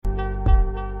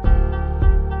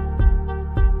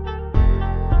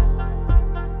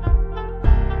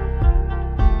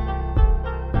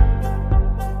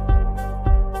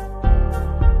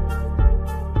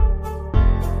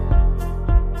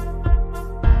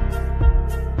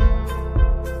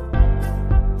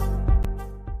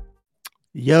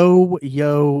Yo,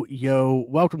 yo, yo.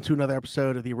 Welcome to another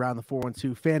episode of the Around the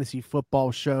 412 Fantasy Football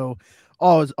Show.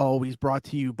 As always, brought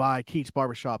to you by Keats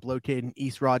Barbershop, located in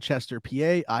East Rochester,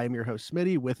 PA. I am your host,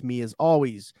 Smitty. With me, as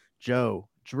always, Joe,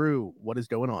 Drew. What is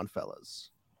going on, fellas?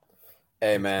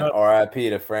 Hey, man, RIP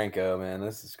to Franco, man.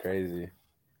 This is crazy.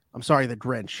 I'm sorry, the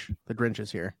Grinch. The Grinch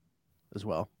is here as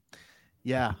well.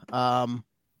 Yeah.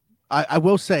 I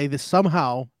will say this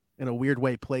somehow, in a weird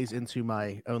way, plays into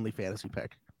my only fantasy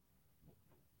pick.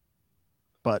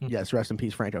 But yes, rest in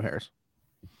peace, Franco Harris.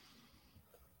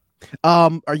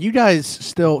 Are you guys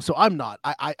still? So I'm not.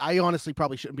 I honestly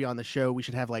probably shouldn't be on the show. We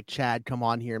should have like Chad come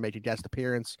on here and make a guest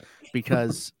appearance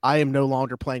because I am no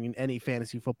longer playing in any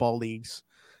fantasy football leagues.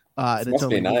 And it's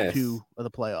only week 2 of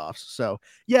the playoffs. So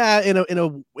yeah,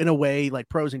 in a way, like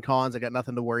pros and cons. I got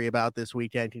nothing to worry about this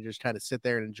weekend. You can just kind of sit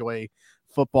there and enjoy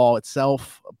football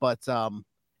itself. But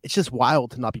it's just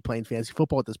wild to not be playing fantasy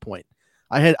football at this point.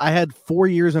 I had 4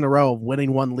 years in a row of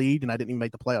winning one league, and I didn't even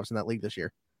make the playoffs in that league this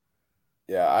year.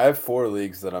 Yeah, I have 4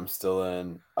 leagues that I'm still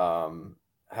in.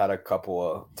 Had a couple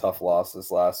of tough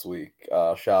losses last week.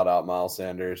 Shout out Miles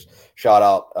Sanders. Shout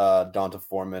out Donta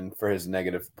Foreman for his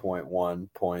 -0.1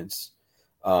 points.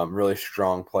 Really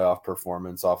strong playoff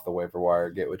performance off the waiver wire.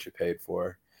 Get what you paid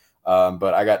for.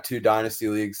 But I got 2 dynasty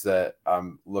leagues that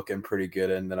I'm looking pretty good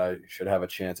in that I should have a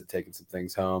chance at taking some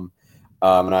things home.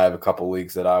 And I have a couple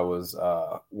leagues that I was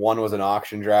one was an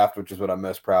auction draft, which is what I'm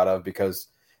most proud of because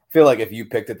I feel like if you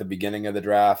picked at the beginning of the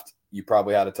draft, you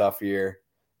probably had a tough year.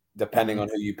 Depending on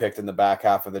who you picked in the back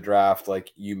half of the draft,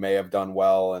 like you may have done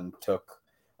well and took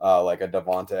like a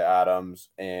Devonta Adams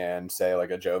and say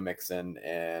like a Joe Mixon,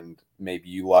 and maybe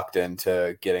you lucked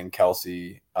into getting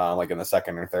Kelsey like in the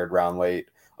second or third round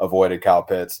late, avoided Kyle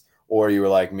Pitts, or you were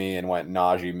like me and went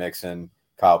Najee, Mixon,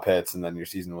 Kyle Pitts, and then your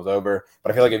season was over.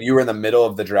 But I feel like if you were in the middle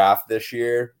of the draft this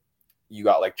year, you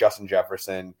got like Justin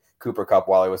Jefferson, Cooper Kupp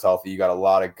while he was healthy. You got a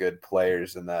lot of good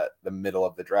players in the middle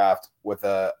of the draft with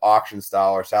a auction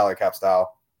style or salary cap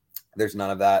style. There's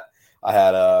none of that. I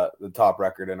had the top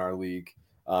record in our league.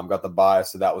 Got the bye,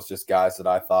 so that was just guys that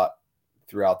I thought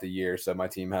throughout the year. So my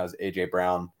team has A.J.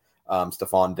 Brown,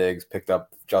 Stephon Diggs, picked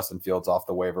up Justin Fields off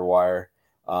the waiver wire.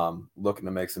 Looking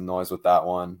to make some noise with that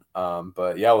one.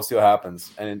 But yeah, we'll see what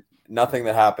happens. And nothing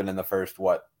that happened in the first,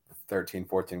 13,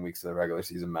 14 weeks of the regular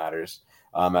season matters.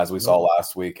 As we saw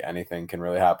last week, anything can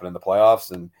really happen in the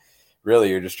playoffs. And really,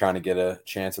 you're just trying to get a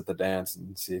chance at the dance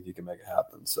and see if you can make it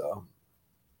happen. So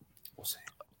we'll see.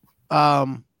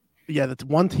 Yeah, that's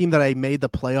one team that I made the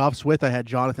playoffs with. I had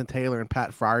Jonathan Taylor and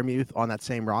Pat Freiermuth on that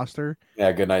same roster.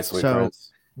 Yeah, good night, sweet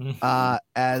friends.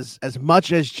 As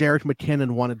much as Jerick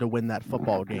McKinnon wanted to win that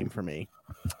football game for me,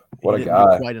 what a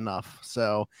guy! Quite enough.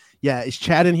 So yeah, is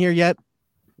Chad in here yet?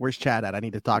 Where's Chad at? I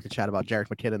need to talk to Chad about Jerick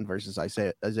McKinnon versus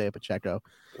Isaiah Pacheco.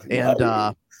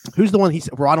 And who's the one? He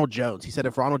said Ronald Jones. He said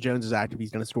if Ronald Jones is active,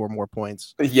 he's going to score more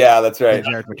points. Yeah, that's right.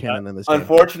 Jerick McKinnon in this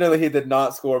Unfortunately, he did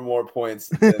not score more points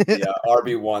than the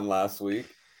RB1 last week.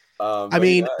 I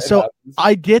mean, so happens.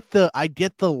 I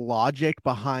get the logic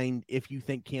behind if you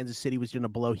think Kansas City was going to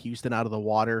blow Houston out of the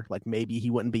water, like maybe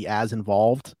he wouldn't be as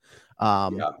involved.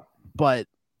 But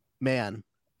man,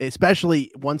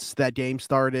 especially once that game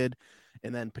started.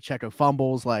 And then Pacheco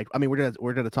fumbles. Like, I mean,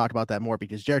 we're gonna talk about that more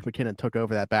because Jerick McKinnon took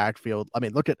over that backfield. I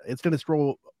mean, it's gonna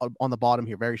scroll on the bottom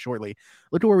here very shortly.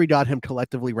 Look at where we got him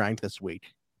collectively ranked this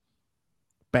week.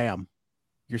 Bam,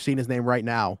 you're seeing his name right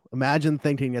now. Imagine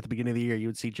thinking at the beginning of the year you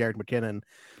would see Jerick McKinnon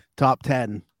top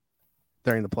 10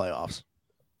 during the playoffs.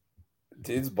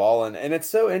 Dude's balling, and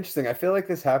it's so interesting. I feel like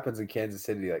this happens in Kansas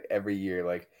City like every year.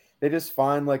 Like they just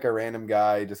find like a random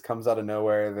guy, just comes out of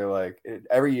nowhere. They're like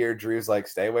every year Drew's like,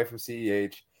 stay away from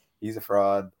CEH. He's a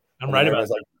fraud. I'm right about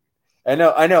that. Like,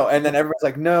 I know. And then everyone's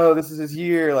like, no, this is his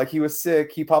year. Like he was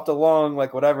sick. He popped along,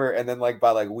 like whatever. And then like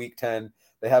by like week 10,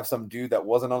 they have some dude that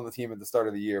wasn't on the team at the start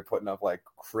of the year putting up like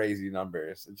crazy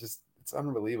numbers. It's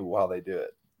unbelievable how they do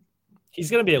it.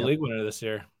 He's going to be a league winner this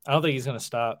year. I don't think he's going to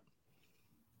stop.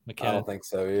 McKinnon. I don't think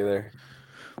so either.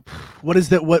 What is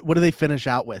that? What do they finish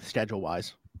out with schedule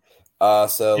wise?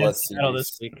 So let's see.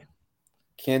 This week.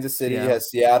 Kansas City has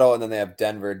Seattle, and then they have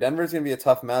Denver. Denver's going to be a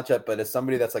tough matchup, but as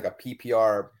somebody that's like a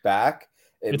PPR back,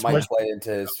 it might play into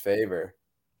his favor.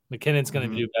 McKinnon's going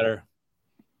to do better.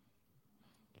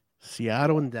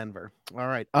 Seattle and Denver. All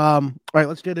right.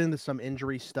 Let's get into some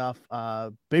injury stuff.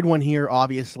 Big one here,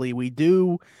 obviously.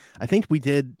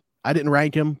 I didn't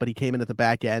rank him, but he came in at the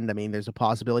back end. I mean, there's a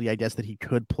possibility, I guess, that he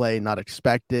could play, not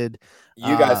expected.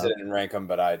 You guys didn't rank him,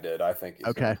 but I did. I think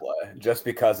he's going to play. Just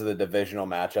because of the divisional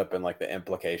matchup and, like, the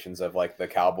implications of, like, the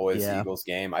Cowboys-Eagles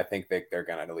game, I think they're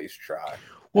going to at least try.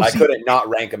 Well, I couldn't not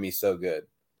rank him. He's so good.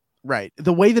 Right.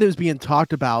 The way that it was being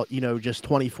talked about, just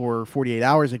 24, 48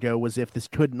 hours ago was if this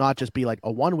could not just be like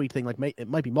a 1 week thing, like it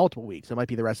might be multiple weeks. It might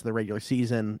be the rest of the regular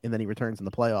season and then he returns in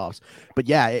the playoffs. But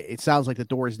yeah, it sounds like the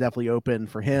door is definitely open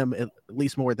for him, at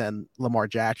least more than Lamar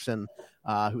Jackson,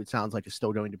 who it sounds like is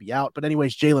still going to be out. But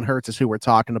anyways, Jalen Hurts is who we're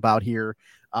talking about here.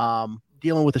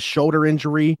 Dealing with a shoulder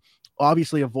injury,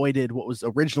 obviously avoided what was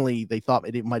originally they thought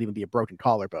it might even be a broken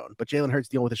collarbone. But Jalen Hurts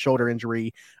dealing with a shoulder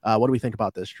injury. What do we think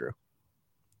about this, Drew?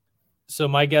 So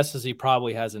my guess is he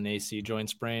probably has an AC joint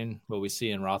sprain, what we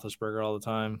see in Roethlisberger all the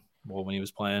time. Well, when he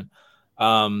was playing,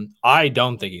 I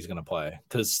don't think he's going to play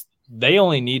because they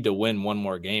only need to win one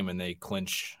more game and they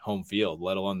clinch home field,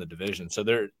 let alone the division. So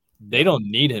they don't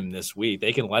need him this week.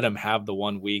 They can let him have the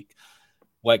 1 week,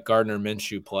 let Gardner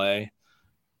Minshew play.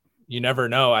 You never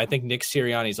know. I think Nick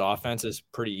Sirianni's offense is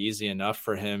pretty easy enough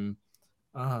for him.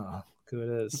 Oh, who it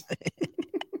is.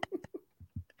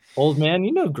 Old man,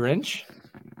 Grinch.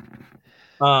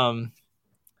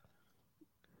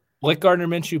 Let Gardner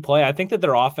Minshew play. I think that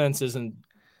their offense isn't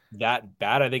that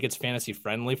bad. I think it's fantasy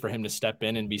friendly for him to step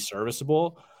in and be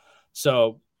serviceable.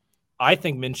 So I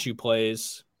think Minshew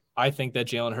plays. I think that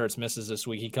Jalen Hurts misses this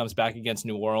week. He comes back against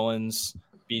New Orleans,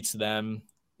 beats them.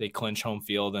 They clinch home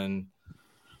field, and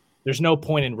there's no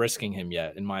point in risking him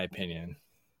yet, in my opinion.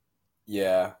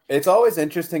 Yeah, it's always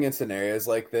interesting in scenarios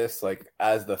like this, like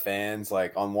as the fans,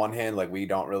 like on one hand, like we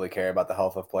don't really care about the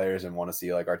health of players and want to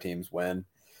see like our teams win.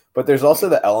 But there's also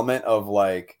the element of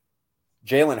like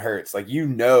Jalen Hurts, like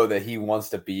that he wants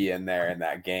to be in there in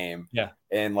that game. Yeah.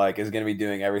 And like is going to be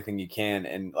doing everything he can.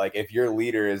 And like if your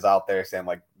leader is out there saying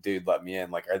like, dude, let me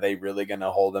in, like are they really going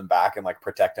to hold him back and like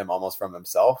protect him almost from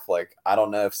himself? Like I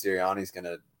don't know if Sirianni's going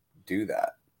to do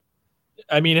that.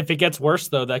 I mean, if it gets worse,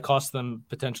 though, that costs them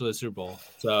potentially the Super Bowl.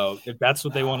 So if that's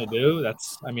what they want to do,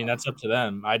 that's up to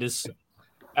them. I just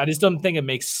don't think it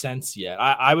makes sense yet.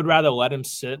 I would rather let him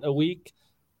sit a week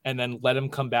and then let him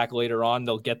come back later on.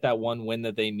 They'll get that one win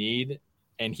that they need,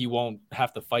 and he won't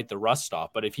have to fight the rust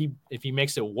off. But if he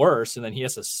makes it worse and then he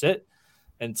has to sit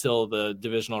until the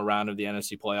divisional round of the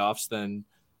NFC playoffs, then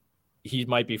he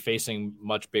might be facing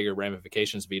much bigger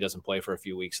ramifications if he doesn't play for a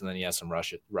few weeks and then he has some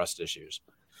rust issues.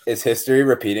 Is history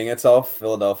repeating itself?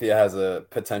 Philadelphia has a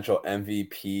potential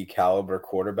MVP caliber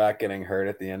quarterback getting hurt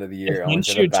at the end of the year. Only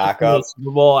to the backup.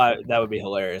 Well, that would be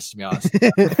hilarious, to be honest.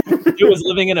 He was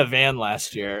living in a van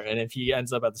last year, and if he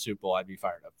ends up at the Super Bowl, I'd be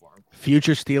fired up for him.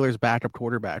 Future Steelers backup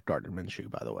quarterback Gardner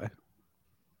Minshew, by the way.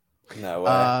 No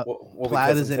way. We'll be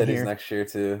kissing titties next year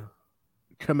too.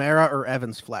 Kamara or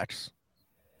Evans flex?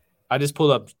 I just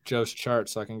pulled up Joe's chart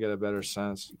so I can get a better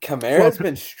sense. Kamara's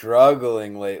been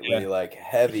struggling lately, like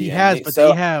heavy. He has, but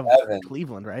they have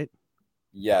Cleveland, right?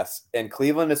 Yes, and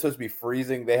Cleveland is supposed to be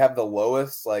freezing. They have the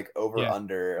lowest like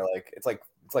over/under, like it's like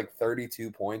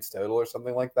 32 points total or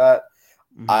something like that.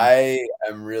 Mm-hmm. I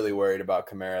am really worried about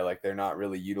Kamara. Like they're not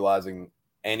really utilizing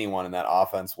anyone in that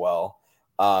offense well.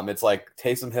 It's like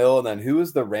Taysom Hill, and then who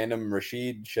is the random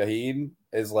Rashid Shaheed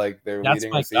is like their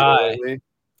leading receiver lately.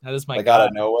 That is my like out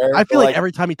of nowhere. I feel like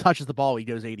every time he touches the ball, he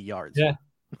goes 80 yards. Yeah,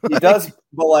 he does.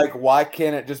 But like, why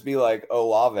can't it just be like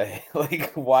Olave?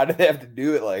 Like, why do they have to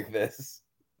do it like this?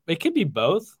 It could be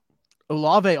both.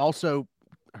 Olave also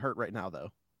hurt right now, though.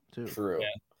 Too. True.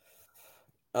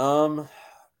 Yeah.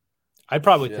 I'd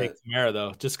probably take Kamara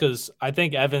though, just because I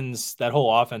think Evans, that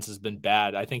whole offense has been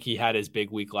bad. I think he had his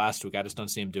big week last week. I just don't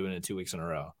see him doing it 2 weeks in a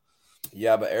row.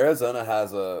 Yeah, but Arizona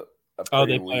has a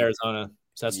they play Arizona.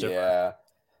 So that's different. Yeah.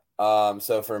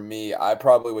 So for me, I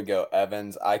probably would go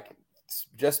Evans.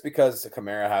 Just because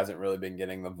Kamara hasn't really been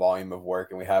getting the volume of work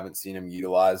and we haven't seen him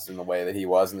utilized in the way that he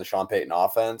was in the Sean Payton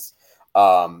offense.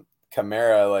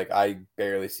 Kamara, like I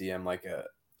barely see him like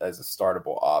as a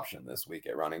startable option this week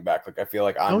at running back. Like I feel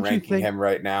like I'm ranking him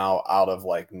right now out of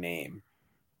like name.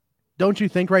 Don't you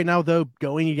think right now though,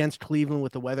 going against Cleveland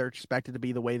with the weather expected to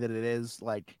be the way that it is,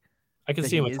 like I can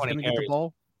see him with 20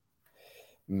 carries.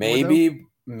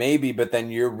 Maybe, but then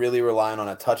you're really relying on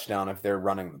a touchdown if they're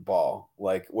running the ball.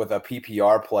 Like with a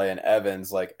PPR play and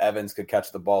Evans, like Evans could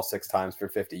catch the ball 6 times for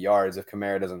 50 yards. If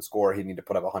Kamara doesn't score, he'd need to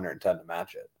put up 110 to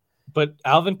match it. But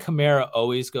Alvin Kamara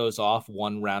always goes off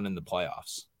one round in the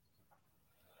playoffs.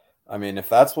 I mean, if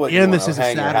that's what you want to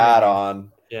hang your hat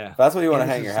on, if that's what you want to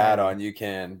hang your hat on, you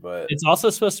can. But it's also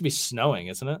supposed to be snowing,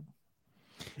 isn't it?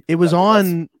 It was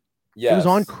on. Yes. It was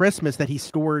on Christmas that he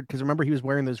scored because remember he was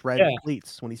wearing those red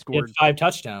cleats when he scored. He had 5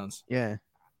 touchdowns. Yeah.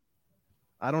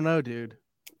 I don't know, dude.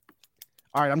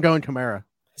 All right, I'm going Kamara.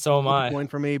 So am I.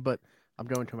 Point for me, but I'm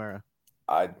going Kamara.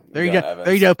 There you go. Evans.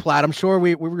 There you go, Platt. I'm sure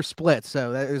we were split,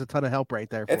 so there's a ton of help right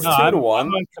there. It's 2-1. I'm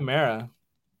on Kamara.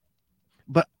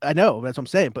 But I know that's what I'm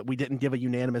saying. But we didn't give a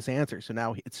unanimous answer, so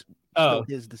now it's still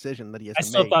his decision that he has to make. I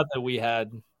still thought that we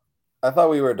had. I thought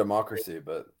we were a democracy,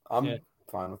 but I'm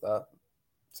fine with that.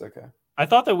 It's okay. I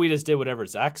thought that we just did whatever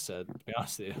Zach said, to be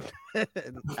honest with you.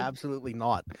 Absolutely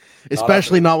not.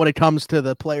 Especially not when it comes to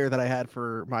the player that I had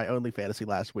for my only fantasy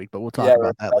last week, but we'll talk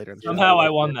about that later. Somehow I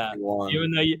won that.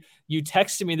 Even though you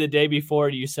texted me the day before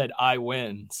and you said I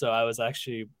win. So I was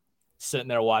actually sitting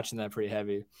there watching that pretty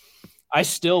heavy. I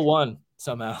still won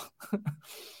somehow.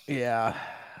 Yeah.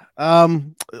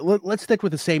 Let's stick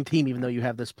with the same team, even though you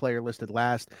have this player listed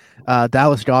last.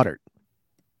 Dallas Goedert.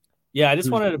 Yeah, I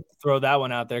just wanted to throw that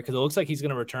one out there because it looks like he's going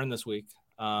to return this week.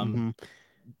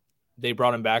 They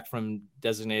brought him back from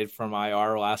designated from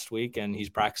IR last week, and he's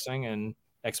practicing. And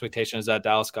expectation is that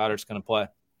Dallas Goedert's going to play.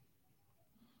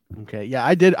 Okay, yeah,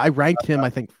 I did. I ranked him, I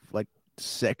think, like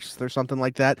 6th or something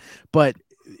like that. But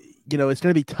it's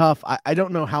going to be tough. I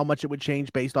don't know how much it would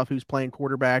change based off who's playing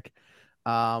quarterback.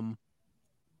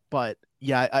 But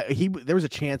yeah, there was a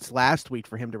chance last week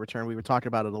for him to return. We were talking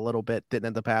about it a little bit. Didn't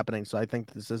end up happening. So I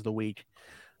think this is the week.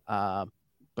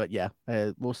 But yeah,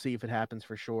 we'll see if it happens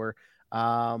for sure.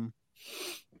 I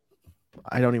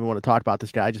don't even want to talk about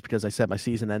this guy just because I said my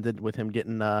season ended with him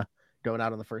getting going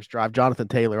out on the first drive. Jonathan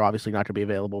Taylor, obviously not going to be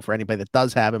available for anybody that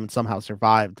does have him and somehow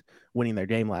survived winning their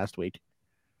game last week.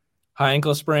 High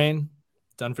ankle sprain,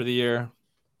 done for the year.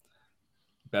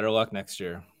 Better luck next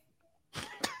year.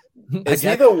 Is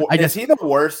he the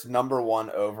worst number 1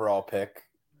 overall pick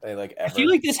ever? I feel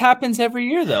like this happens every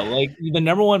year though. Like the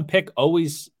number 1 pick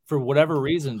always, for whatever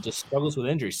reason, just struggles with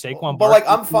injury. Saquon, but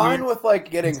I'm fine with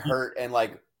getting hurt and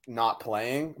not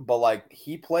playing, but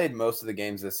he played most of the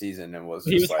games this season and was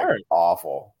hurt.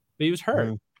 Awful. But he was hurt.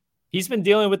 Mm-hmm. He's been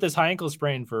dealing with this high ankle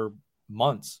sprain for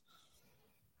months.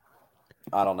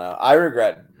 I don't know. I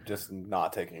regret just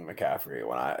not taking McCaffrey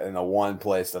in the one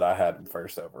place that I had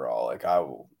first overall. I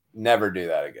will never do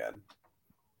that again.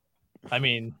 I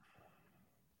mean,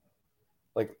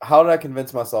 how did I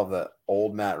convince myself that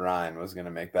old Matt Ryan was going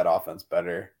to make that offense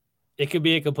better? It could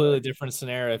be a completely different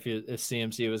scenario if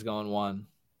CMC was going 1.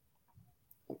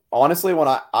 Honestly, when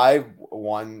I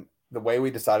won, the way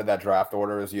we decided that draft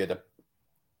order was you had to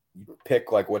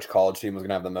pick which college team was going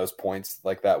to have the most points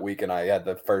that week, and I had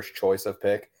the first choice of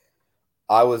pick.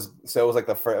 It was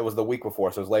the week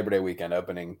before, so it was Labor Day weekend,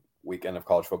 opening weekend of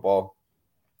college football.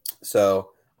 So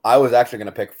I was actually going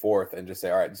to pick 4th and just say,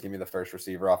 all right, just give me the first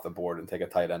receiver off the board and take a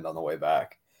tight end on the way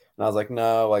back. And I was like,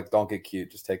 no, don't get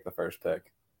cute, just take the first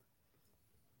pick.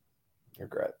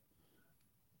 Regret.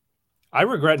 I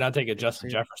regret not taking Justin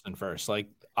Jefferson first.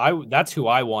 That's who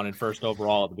I wanted first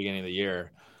overall at the beginning of the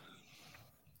year.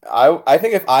 I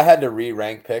think if I had to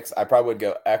re-rank picks, I probably would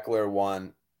go Eckler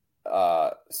 1,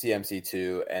 CMC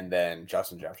 2, and then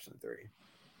Justin Jefferson 3.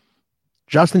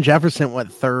 Justin Jefferson went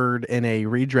 3rd in a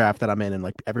redraft that I'm in,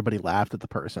 and everybody laughed at the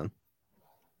person.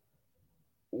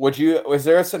 Was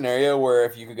there a scenario where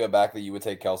if you could go back that you would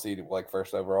take Kelsey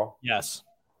first overall? Yes,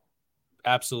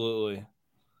 absolutely.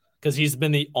 Because he's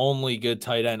been the only good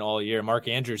tight end all year. Mark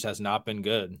Andrews has not been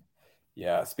good.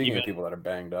 Yeah, speaking of people that are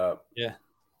banged up. Yeah.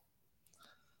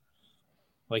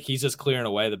 He's just clearing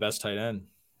away the best tight end.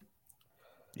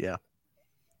 Yeah.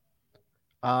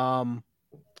 Dylan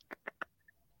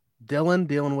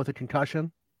dealing with a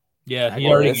concussion. Yeah, he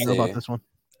already know about this one.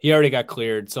 He already got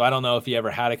cleared, so I don't know if he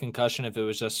ever had a concussion, if it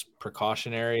was just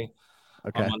precautionary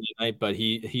on Monday night, but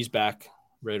he's back,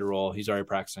 ready to roll. He's already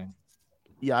practicing.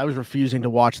 Yeah, I was refusing to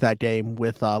watch that game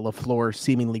with LaFleur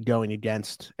seemingly going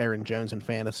against Aaron Jones in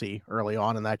fantasy early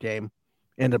on in that game.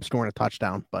 Ended up scoring a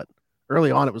touchdown, but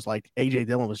early on it was A.J.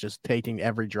 Dillon was just taking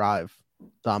every drive,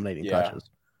 dominating touches.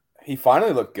 He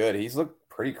finally looked good. He's looked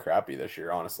pretty crappy this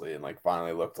year, honestly, and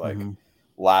finally looked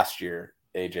last year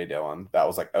A.J. Dillon. That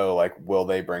was will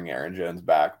they bring Aaron Jones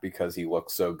back because he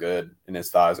looks so good and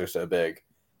his thighs are so big?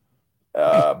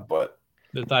 But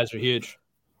the thighs are huge.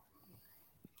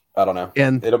 I don't know.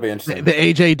 And it'll be interesting. The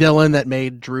A.J. Dillon that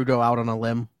made Drew go out on a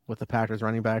limb with the Packers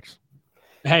running backs.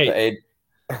 Hey,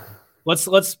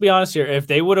 let's be honest here. If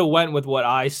they would have went with what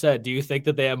I said, do you think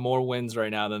that they have more wins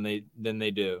right now than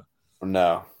they do?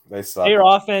 No, they suck. Their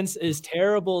offense is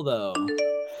terrible, though.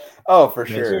 Oh, for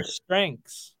sure. Their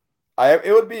strengths. I think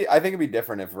it'd be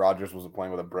different if Rodgers wasn't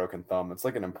playing with a broken thumb. It's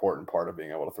an important part of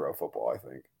being able to throw football, I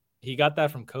think. He got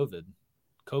that from COVID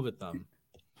thumb.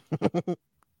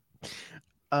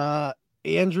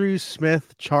 Andrew,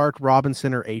 Smith, Chark,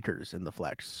 Robinson, or Akers in the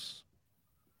flex?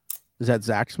 Is that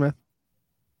Zach Smith?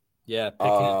 Yeah. Pick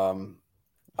him.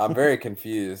 I'm very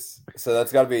confused. So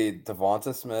that's got to be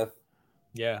Devonta Smith.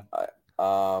 Yeah.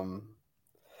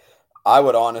 I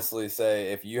would honestly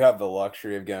say if you have the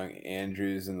luxury of going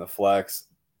Andrews in the flex,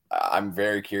 I'm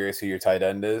very curious who your tight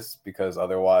end is, because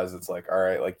otherwise it's like, all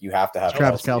right, like you have to have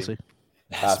Travis Kelce.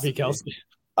 Has to be Kelce.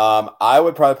 I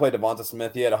would probably play Devonta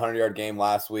Smith. He had a 100-yard game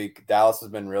last week. Dallas has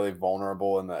been really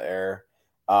vulnerable in the air.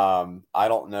 I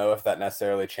don't know if that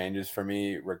necessarily changes for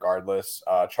me regardless.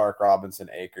 Chark Robinson,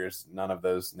 Akers, none of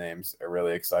those names are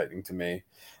really exciting to me.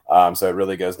 So it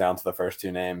really goes down to the first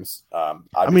two names.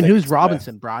 I mean, who's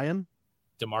Robinson? Brian?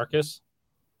 DeMarcus?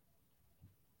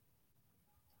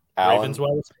 Allen? Ravens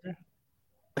wide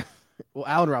receiver? Well,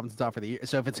 Allen Robinson's out for the year.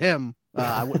 So if it's him,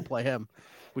 I wouldn't play him.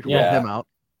 We can roll him out.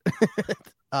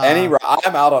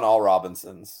 I'm out on all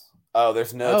Robinsons. Oh,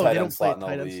 there's no tight end slot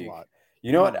in the league.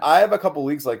 You know what? I have a couple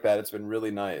leagues like that. It's been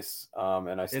really nice.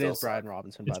 And I still. It is Brian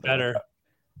Robinson. It's by the better. Way.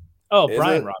 Oh, is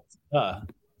Brian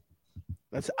Robinson.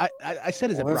 That's I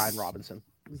said, is it Brian Robinson?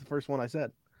 This is the first one I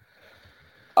said.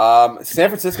 San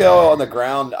Francisco on the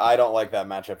ground, I don't like that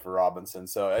matchup for Robinson.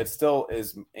 So it still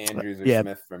is Andrews or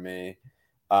Smith for me.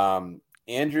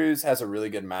 Andrews has a really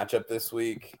good matchup this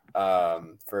week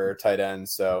for tight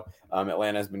ends. So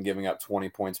Atlanta has been giving up 20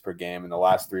 points per game in the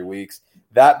last 3 weeks.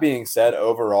 That being said,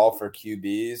 overall for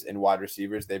QBs and wide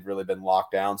receivers, they've really been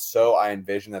locked down. So I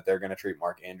envision that they're going to treat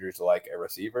Mark Andrews like a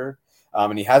receiver.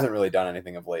 And he hasn't really done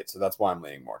anything of late. So that's why I'm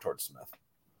leaning more towards Smith.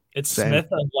 It's Smith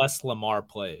unless Lamar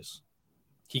plays.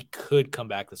 He could come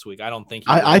back this week. I don't think.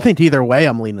 I think either way,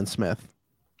 I'm leaning Smith.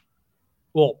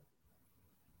 Well,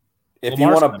 if you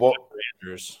want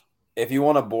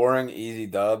a boring, easy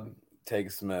dub,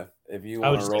 take Smith. If you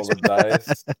want to roll the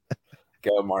dice,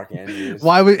 go Mark Andrews.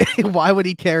 Why would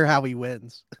he care how he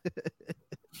wins?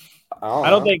 I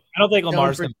don't think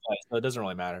Lamar's going to play, so it doesn't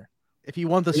really matter. If you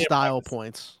want the style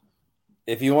points.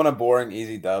 If you want a boring,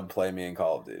 easy dub, play me in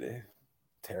Call of Duty.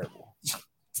 Terrible.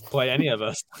 Play any of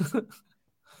us.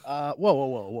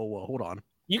 Whoa. Hold on.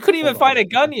 You couldn't even find a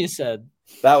gun, you said.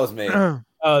 That was me. Oh,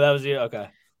 that was you? Okay.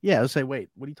 Yeah, I was say, wait,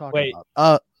 what are you talking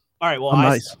about? All right, well,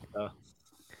 nice.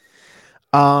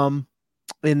 And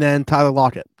then Tyler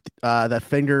Lockett. That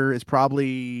finger is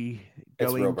probably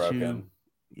going real broken. to.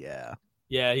 Yeah.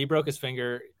 Yeah, he broke his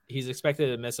finger. He's expected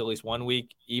to miss at least 1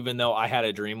 week, even though I had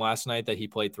a dream last night that he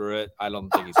played through it. I don't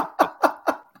think he's.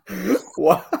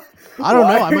 What? I don't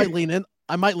know.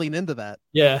 I might lean into that.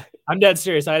 Yeah, I'm dead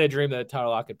serious. I had a dream that Tyler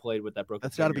Lockett played with that broken.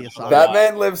 That's got to be a sign. That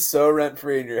man lives so rent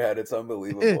free in your head. It's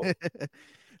unbelievable.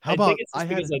 I think it's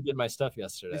because I did my stuff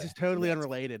yesterday. This is totally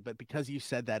unrelated, but because you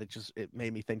said that, it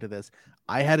made me think of this.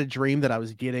 I had a dream that I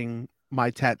was getting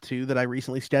my tattoo that I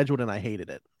recently scheduled, and I hated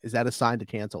it. Is that a sign to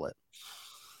cancel it?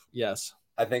 Yes.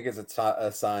 I think it's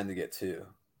a sign to get two.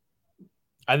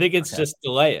 I think it's just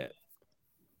delay it.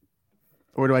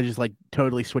 Or do I just like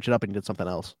totally switch it up and get something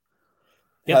else?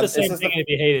 Get the same thing, and if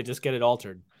you hate it, just get it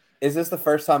altered. Is this the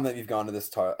first time that you've gone to this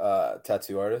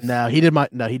tattoo artist? No, he did my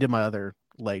other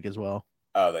leg as well.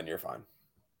 Oh, then you're fine.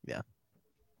 Yeah.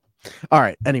 All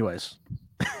right. Anyways,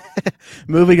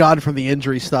 moving on from the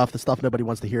injury stuff, the stuff nobody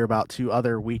wants to hear about, to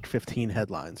other Week 15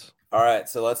 headlines. All right,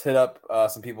 so let's hit up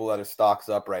some people that are stocks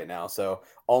up right now. So,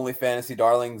 only fantasy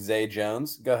darling Zay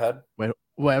Jones. Go ahead.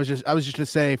 Wait, I was just going to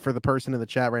say, for the person in the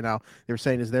chat right now, they were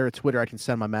saying, is there a Twitter I can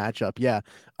send my matchup? Yeah,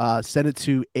 send it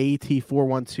to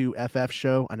AT412FF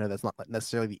show. I know that's not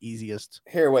necessarily the easiest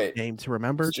name to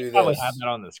remember. You probably have that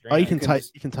on the screen. Oh, you can type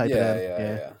it in.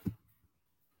 Yeah.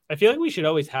 I feel like we should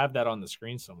always have that on the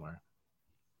screen somewhere.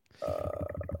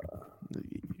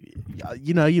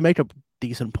 You make a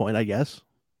decent point, I guess.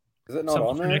 Is it not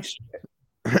on there?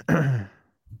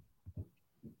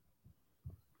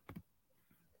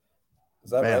 Is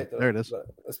that right? There it is.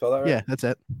 Spell that right? Yeah, that's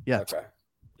it. Yeah. Okay.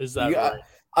 Is that right?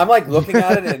 I'm like looking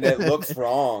at it and it looks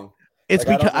wrong. It's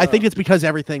because I think it's because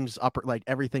everything's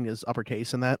everything is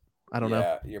uppercase in that. I don't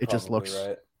know. You're it just looks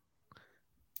right.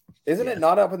 Isn't it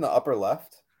not up in the upper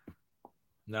left?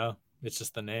 No, it's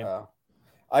just the name.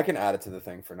 I can add it to the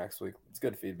thing for next week. It's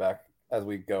good feedback as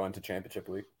we go into championship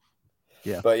week.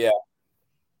 Yeah. But yeah,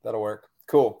 that'll work.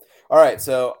 Cool. All right.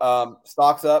 So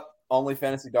stocks up. Only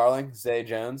fantasy darling, Zay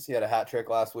Jones. He had a hat trick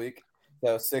last week.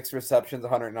 So 6 receptions,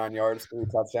 109 yards, 3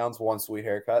 touchdowns, 1 sweet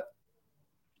haircut.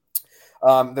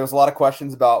 There was a lot of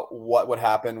questions about what would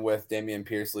happen with Dameon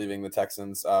Pierce leaving the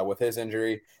Texans with his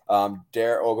injury.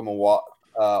 Dare Ogunbowale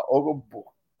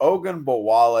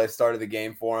started the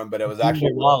game for him, but it was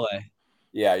actually Ogunbowale.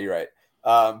 Yeah, you're right.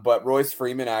 But Royce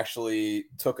Freeman actually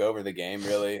took over the game,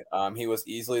 really. He was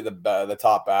easily the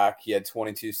top back. He had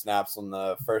 22 snaps on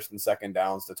the first and second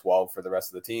downs to 12 for the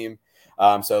rest of the team.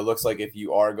 So it looks like if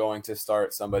you are going to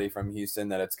start somebody from Houston,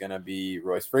 that it's going to be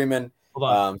Royce Freeman.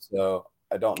 So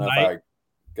I don't know if I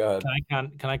 – go ahead.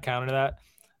 Can I counter that?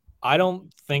 I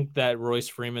don't think that Royce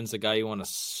Freeman's the guy you want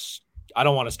to. I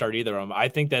don't want to start either of them. I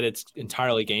think that it's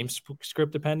entirely game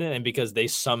script dependent, and because they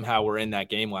somehow were in that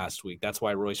game last week, that's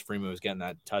why Royce Freeman was getting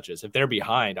that touches. If they're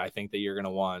behind, I think that you're going to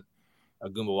want a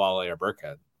Gumbawale or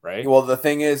Burkhead, right? Well, the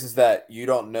thing is that you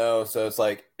don't know. So it's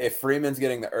like if Freeman's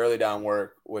getting the early down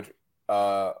work, which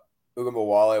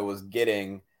Ugumbawale was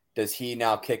getting, does he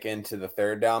now kick into the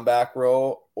third down back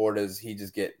role, or does he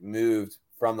just get moved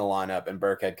from the lineup and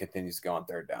Burkhead continues to go on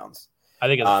third downs? I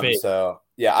think it's a fade. So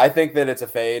yeah, I think that it's a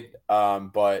fade.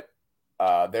 But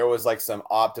there was like some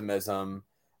optimism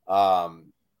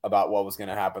about what was going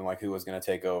to happen, like who was going to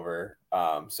take over.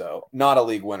 So not a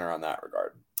league winner on that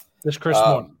regard. There's Chris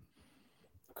Moore.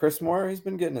 Chris Moore, he's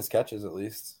been getting his catches at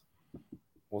least.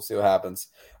 We'll see what happens.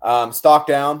 Stock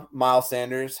down. Miles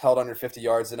Sanders held under 50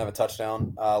 yards, didn't have a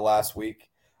touchdown last week.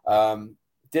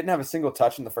 Didn't have a single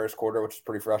touch in the first quarter, which is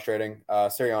pretty frustrating.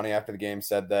 Sirianni after the game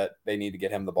said that they need to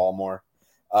get him the ball more.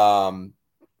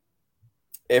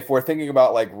 If we're thinking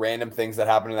about like random things that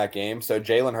happened in that game, so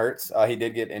Jalen Hurts, he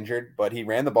did get injured, but he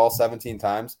ran the ball 17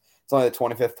 times. It's only the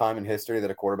 25th time in history that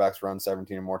a quarterback's run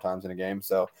 17 or more times in a game.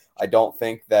 So I don't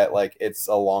think that like it's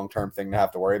a long-term thing to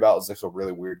have to worry about. It's just a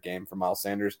really weird game for Miles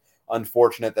Sanders.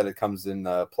 Unfortunate that it comes in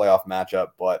the playoff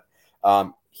matchup, but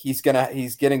he's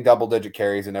getting double-digit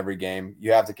carries in every game.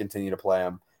 You have to continue to play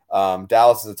him.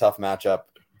 Dallas is a tough matchup,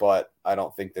 but I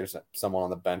don't think there's someone on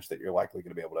the bench that you're likely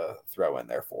going to be able to throw in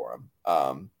there for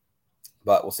him.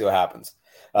 But we'll see what happens.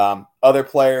 Other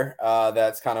player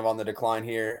that's kind of on the decline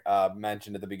here,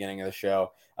 mentioned at the beginning of the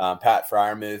show, Pat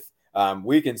Freiermuth.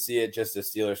 We can see it just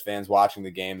as Steelers fans watching the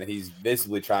game that he's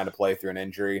visibly trying to play through an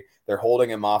injury. They're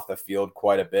holding him off the field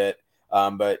quite a bit,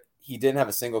 but he didn't have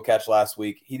a single catch last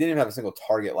week. He didn't even have a single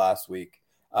target last week,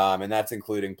 and that's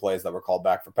including plays that were called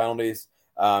back for penalties.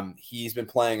 He's been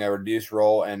playing a reduced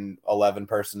role and 11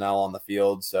 personnel on the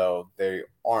field, so they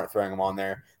aren't throwing him on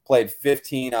there. Played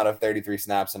 15 out of 33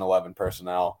 snaps and 11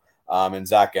 personnel. And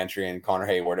Zach Gentry and Connor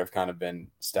Hayward have kind of been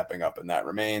stepping up, and that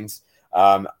remains.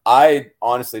 I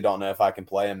honestly don't know if I can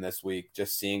play him this week,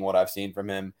 just seeing what I've seen from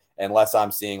him, unless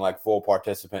I'm seeing like full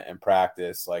participant in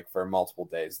practice, like for multiple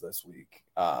days this week.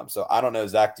 So I don't know,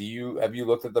 Zach, have you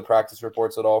looked at the practice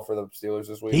reports at all for the Steelers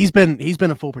this week? He's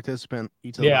been a full participant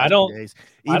each of the last 2 days.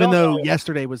 Even though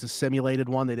yesterday was a simulated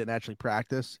one, they didn't actually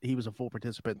practice. He was a full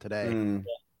participant today.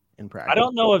 In practice. I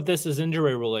don't know if this is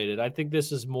injury related. I think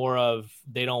this is more of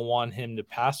they don't want him to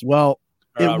pass. Well,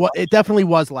 it definitely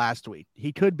was last week.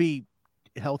 He could be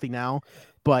healthy now,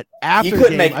 but after he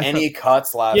couldn't make any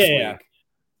cuts last week.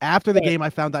 After the game,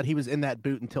 I found out he was in that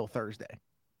boot until Thursday.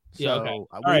 So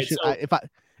if I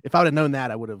would have known that,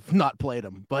 I would have not played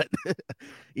him. But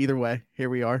either way, here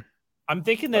we are. I'm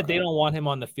thinking that they don't want him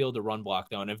on the field to run block,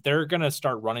 though. And if they're going to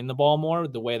start running the ball more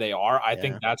the way they are, I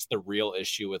think that's the real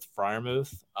issue with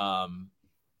Freiermuth. And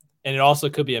it also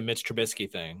could be a Mitch Trubisky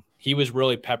thing. He was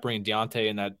really peppering Deontay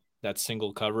in that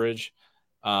single coverage.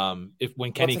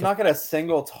 It's not going to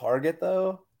single target,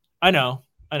 though. I know.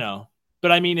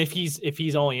 But I mean, if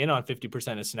he's only in on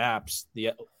 50% of snaps,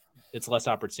 it's less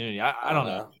opportunity. I don't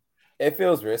know. It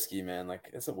feels risky, man. Like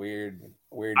it's a weird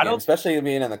game, especially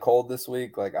being in the cold this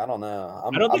week. Like I don't know.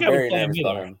 I'm very nervous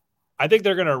about him. I think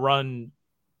they're gonna run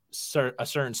a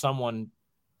certain someone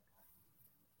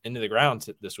into the ground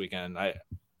this weekend.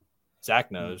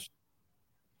 Zach knows.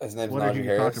 His name's Najee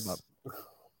Harris.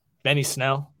 Benny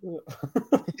Snell.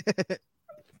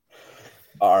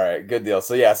 All right, good deal.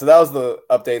 So that was the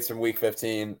updates from Week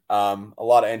 15. A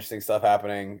lot of interesting stuff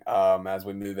happening as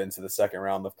we move into the second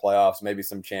round of playoffs. Maybe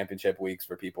some championship weeks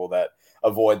for people that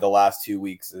avoid the last 2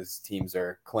 weeks as teams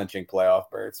are clinching playoff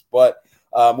berths. But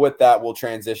with that, we'll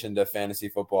transition to fantasy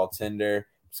football Tinder.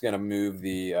 I'm just gonna move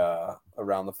the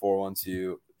around the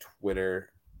 412 Twitter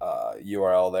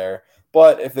URL there.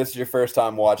 But if this is your first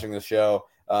time watching the show,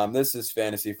 this is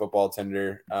Fantasy Football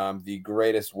Tinder, the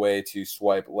greatest way to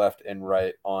swipe left and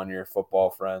right on your football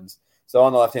friends. So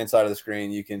on the left-hand side of the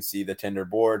screen, you can see the Tinder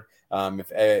board.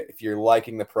 If you're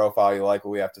liking the profile, you like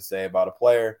what we have to say about a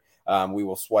player, we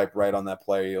will swipe right on that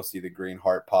player. You'll see the green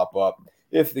heart pop up.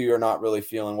 If you're not really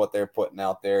feeling what they're putting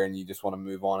out there and you just want to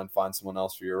move on and find someone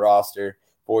else for your roster,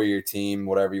 for your team,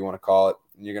 whatever you want to call it,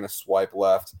 you're going to swipe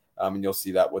left, and you'll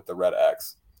see that with the red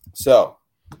X. So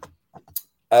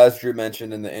as Drew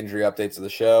mentioned in the injury updates of the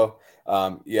show,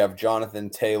 you have Jonathan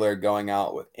Taylor going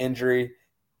out with injury.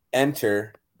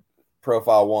 Enter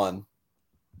profile 1,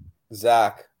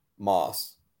 Zach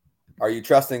Moss. Are you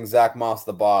trusting Zach Moss,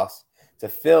 the boss, to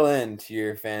fill into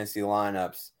your fantasy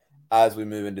lineups as we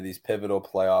move into these pivotal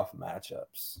playoff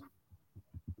matchups?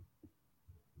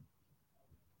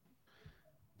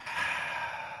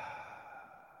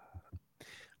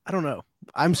 I don't know.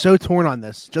 I'm so torn on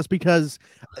this just because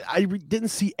I didn't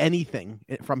see anything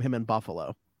from him in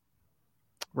Buffalo.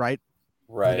 Right?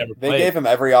 Right. They gave him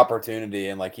every opportunity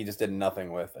and like he just did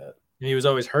nothing with it. And he was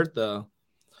always hurt though.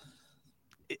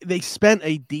 They spent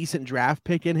a decent draft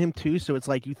pick in him too, so it's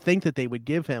like you think that they would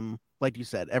give him, like you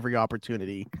said, every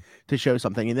opportunity to show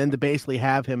something, and then to basically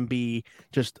have him be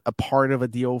just a part of a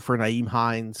deal for Nyheim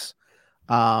Hines.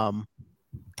 I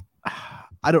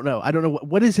don't know.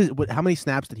 What is his? How many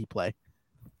snaps did he play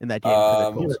in that game? He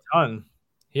had a ton.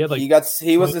 He had like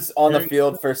he was on the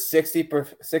field for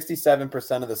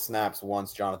 67% of the snaps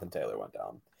once Jonathan Taylor went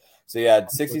down. So he had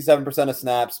 67% of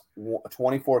snaps,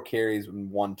 24 carries,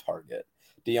 and 1 target.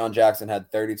 Deion Jackson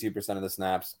had 32% of the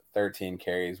snaps, 13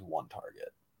 carries, 1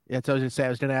 target. Yeah, so I was going to say, I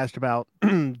was going to ask about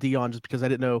Deion just because I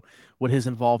didn't know what his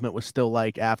involvement was still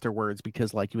like afterwards,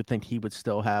 because like you would think he would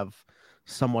still have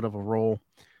somewhat of a role.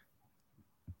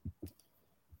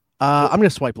 I'm going to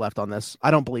swipe left on this.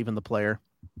 I don't believe in the player.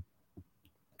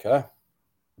 Okay.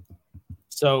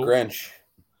 So Grinch.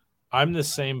 I'm the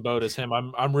same boat as him.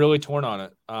 I'm really torn on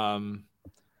it.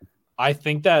 I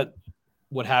think that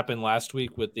what happened last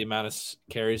week with the amount of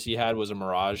carries he had was a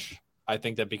mirage. I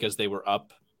think that because they were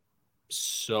up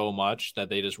so much that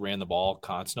they just ran the ball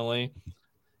constantly.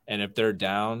 And if they're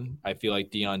down, I feel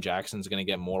like Deion Jackson's going to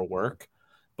get more work.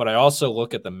 But I also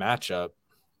look at the matchup,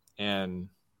 and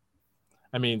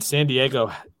I mean, San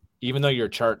Diego, even though your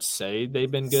charts say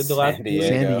they've been good the last San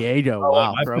Diego.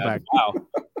 Wow. Throwback. Wow.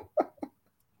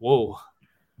 Whoa.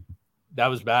 That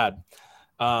was bad.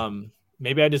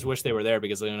 Maybe I just wish they were there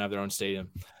because they don't have their own stadium.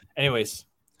 Anyways,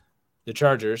 the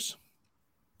Chargers,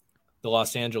 the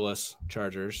Los Angeles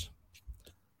Chargers,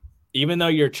 even though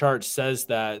your chart says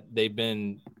that they've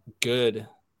been good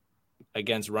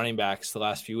against running backs the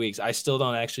last few weeks, I still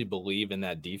don't actually believe in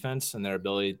that defense and their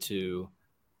ability to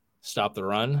stop the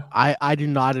run. I do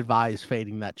not advise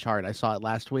fading that chart. I saw it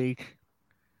last week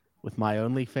with my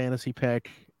only fantasy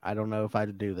pick. I don't know if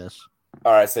I'd do this.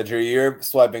 All right, so Drew, you're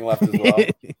swiping left as well.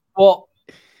 Well,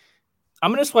 I'm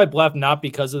going to swipe left not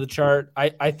because of the chart.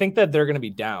 I think that they're going to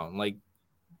be down. Like,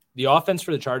 the offense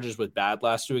for the Chargers was bad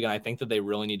last week, and I think that they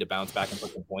really need to bounce back and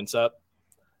put some points up.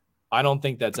 I don't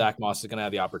think that Zach Moss is going to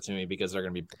have the opportunity because they're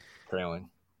going to be trailing.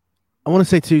 I want to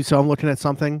say, too, so I'm looking at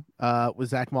something with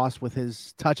Zach Moss with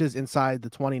his touches inside the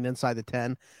 20 and inside the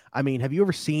 10. I mean, have you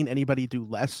ever seen anybody do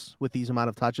less with these amount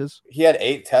of touches? He had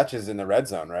 8 touches in the red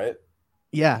zone, right?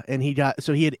 Yeah, and he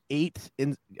had 8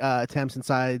 attempts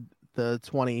inside the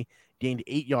 20, gained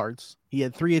 8 yards. He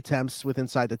had 3 attempts with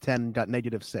inside the 10 and got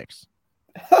 -6.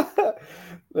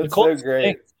 That's so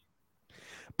great.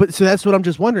 But so that's what I'm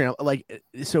just wondering. Like,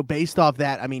 so based off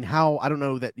that, I mean, I don't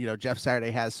know that, Jeff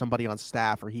Saturday has somebody on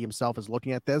staff or he himself is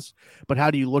looking at this, but how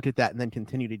do you look at that and then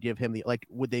continue to give him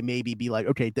would they maybe be like,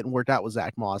 okay, it didn't work out with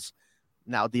Zach Moss.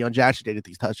 Now Deion Jackson did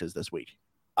these touches this week.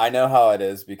 I know how it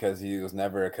is because he was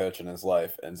never a coach in his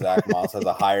life, and Zach Moss has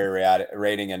a higher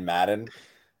rating in Madden,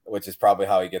 which is probably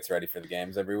how he gets ready for the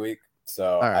games every week.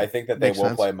 So right. I think that they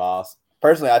will play Moss.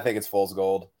 Personally, I think it's fool's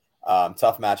gold.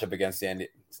 Tough matchup against Sandy.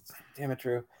 Damn it,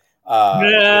 Drew.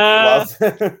 Yeah.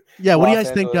 What do you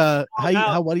guys think?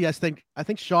 What do you guys think? I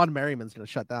think Sean Merriman's going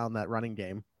to shut down that running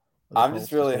game. I'm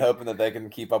just really hoping that they can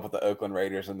keep up with the Oakland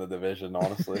Raiders in the division,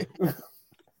 honestly.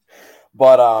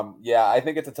 But yeah, I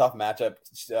think it's a tough matchup.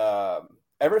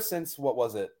 Ever since what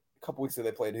was it? A couple weeks ago,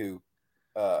 they played who?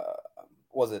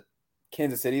 Was it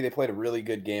Kansas City? They played a really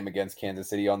good game against Kansas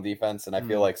City on defense, and I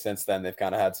feel like since then they've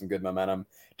kind of had some good momentum.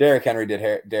 Derrick Henry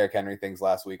did Derrick Henry things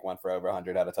last week, went for over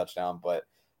 100, had a touchdown, but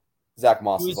Zach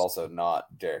Moss is also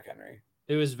not Derrick Henry.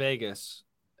 It was Vegas.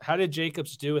 How did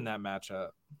Jacobs do in that matchup?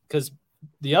 Because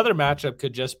the other matchup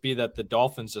could just be that the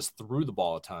Dolphins just threw the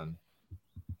ball a ton.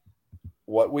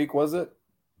 What week was it?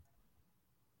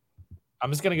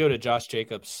 I'm just going to go to Josh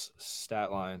Jacobs'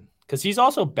 stat line because he's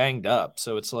also banged up.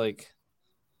 So it's like.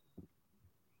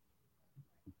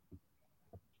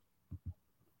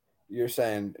 You're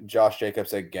saying Josh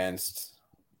Jacobs against.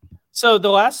 So the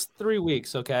last 3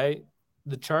 weeks, okay,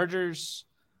 the Chargers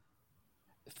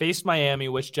faced Miami,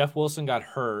 which Jeff Wilson got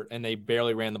hurt, and they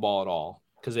barely ran the ball at all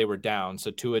because they were down.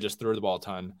 So Tua just threw the ball a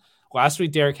ton. Last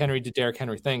week, Derrick Henry did Derrick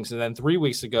Henry things. And then 3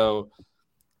 weeks ago,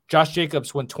 Josh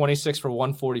Jacobs went 26 for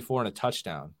 144 and a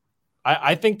touchdown.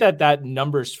 I think that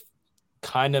number's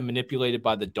kind of manipulated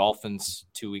by the Dolphins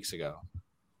 2 weeks ago.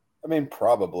 I mean,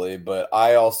 probably, but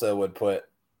I also would put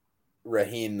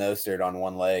Raheem Mostert on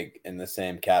one leg in the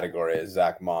same category as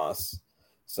Zach Moss.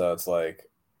 So it's like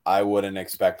I wouldn't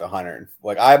expect 100.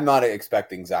 Like I'm not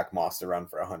expecting Zach Moss to run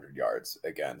for 100 yards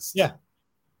against. Yeah.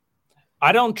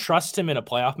 I don't trust him in a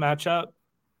playoff matchup,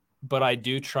 but I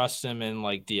do trust him in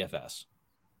like DFS.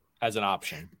 as an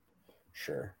option.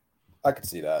 Sure. I could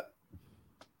see that.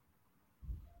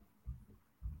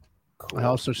 Cool. I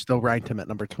also still ranked him at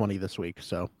number 20 this week.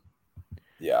 So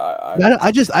yeah,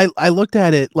 I looked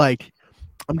at it like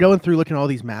I'm going through looking at all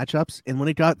these matchups, and when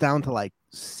it got down to like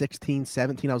 16,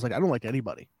 17, I was like, I don't like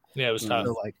anybody. Yeah, it was tough.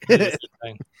 So, like,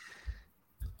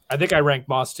 I think I ranked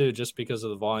Moss too, just because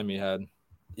of the volume he had.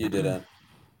 You didn't.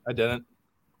 I didn't.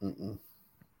 Mm-mm.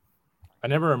 I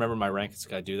never remember my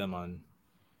rankings. I do them on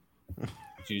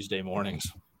Tuesday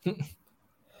mornings.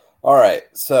 All right,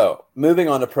 so moving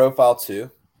on to Profile 2.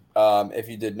 If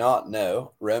you did not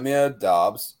know, Romeo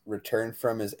Doubs returned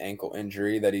from his ankle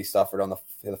injury that he suffered on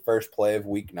the first play of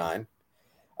Week 9.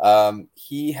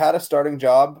 He had a starting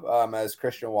job as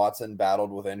Christian Watson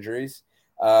battled with injuries,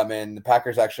 and the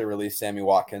Packers actually released Sammy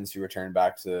Watkins, who returned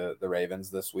back to the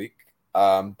Ravens this week.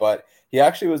 But he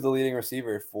actually was the leading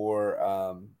receiver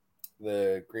for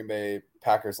the Green Bay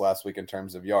Packers last week in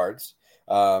terms of yards.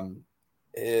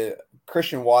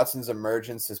 Christian Watson's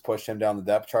emergence has pushed him down the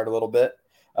depth chart a little bit.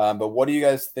 But what do you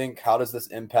guys think? How does this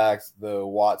impact the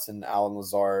Watson, Allen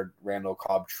Lazard, Randall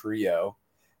Cobb trio?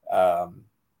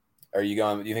 Do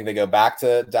you think they go back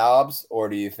to Doubs, or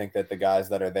do you think that the guys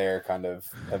that are there kind of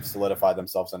have solidified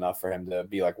themselves enough for him to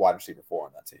be like wide receiver 4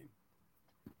 on that team?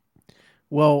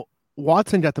 Well,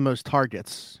 Watson got the most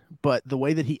targets, but the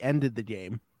way that he ended the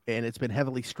game, and it's been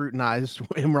heavily scrutinized,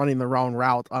 him running the wrong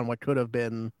route on what could have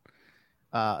been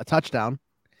a touchdown.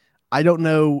 I don't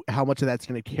know how much of that's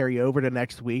going to carry over to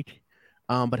next week.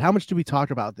 But how much do we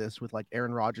talk about this with like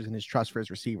Aaron Rodgers and his trust for his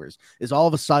receivers? Is all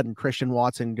of a sudden Christian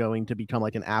Watson going to become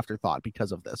like an afterthought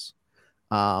because of this?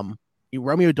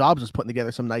 Romeo Doubs was putting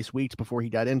together some nice weeks before he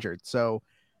got injured. So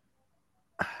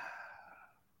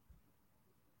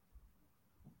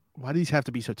why do these have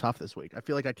to be so tough this week? I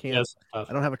feel like I can't. Yes, I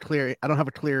don't have a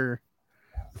clear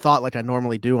thought like I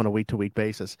normally do on a week-to-week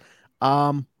basis.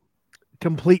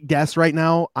 Complete guess right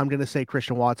now. I'm going to say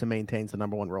Christian Watson maintains the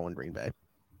number 1 role in Green Bay.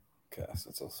 Okay,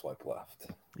 so it's a swipe left.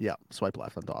 Yeah, swipe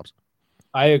left on Doubs.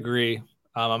 I agree.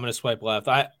 I'm going to swipe left.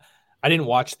 I didn't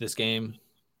watch this game.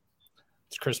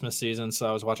 It's Christmas season, so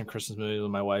I was watching Christmas movies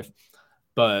with my wife.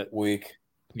 But week,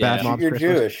 Bad Mom's you're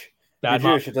Christmas. Jewish. Bad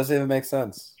you're Jewish. It doesn't even make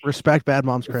sense. Respect Bad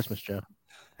Mom's Christmas, Joe.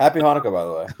 Happy Hanukkah, by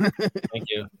the way. Thank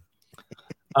you.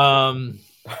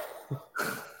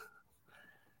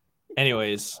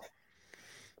 Anyways,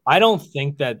 I don't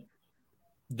think that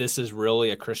this is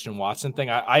really a Christian Watson thing.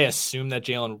 I assume that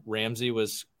Jalen Ramsey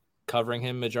was covering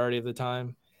him majority of the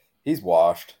time. He's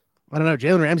washed. I don't know.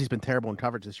 Jalen Ramsey's been terrible in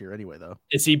coverage this year anyway, though.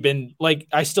 Has he been like?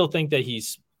 I still think that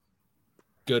he's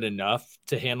good enough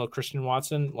to handle Christian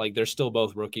Watson. Like, they're still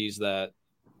both rookies that,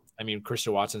 I mean,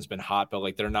 Christian Watson's been hot, but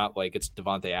like, they're not like it's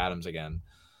Devontae Adams again.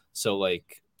 So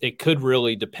like, it could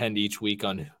really depend each week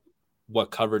on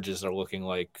what coverages are looking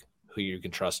like, who you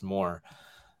can trust more.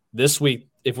 This week,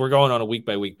 if we're going on a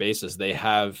week-by-week basis, they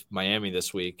have Miami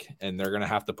this week, and they're going to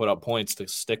have to put up points to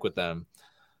stick with them.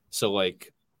 So,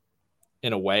 like,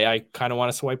 in a way, I kind of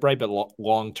want to swipe right, but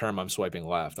long-term, I'm swiping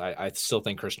left. I still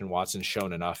think Christian Watson's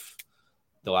shown enough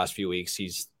the last few weeks.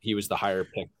 He was the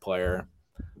higher-picked player.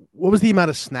 What was the amount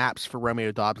of snaps for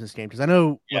Romeo Doubs in this game? Because I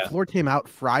know LaFleur came out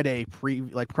Friday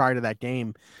prior to that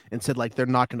game and said, like, they're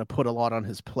not going to put a lot on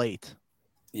his plate.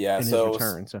 Yeah, so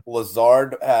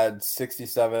Lazard had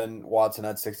 67, Watson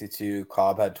had 62,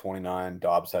 Cobb had 29,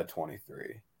 Doubs had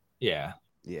 23. Yeah.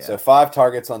 So 5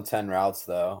 targets on 10 routes,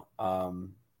 though.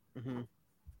 And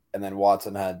then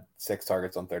Watson had 6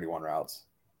 targets on 31 routes.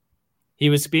 He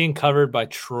was being covered by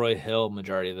Troy Hill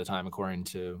majority of the time, according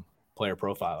to Player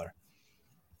Profiler.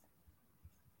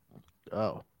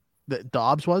 Oh, the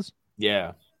Doubs was?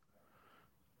 Yeah.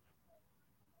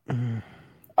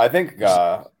 I think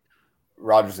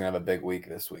Rodgers gonna have a big week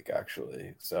this week,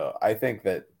 actually. So I think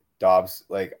that Doubs,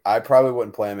 like, I probably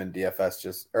wouldn't play him in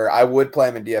DFS I would play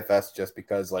him in DFS just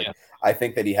because, like, I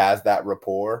think that he has that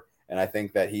rapport, and I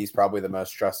think that he's probably the most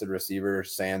trusted receiver,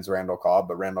 sans Randall Cobb.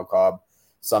 But Randall Cobb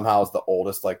somehow is the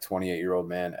oldest, like, 28-year-old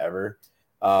man ever.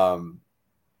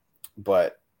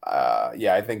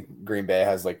 I think Green Bay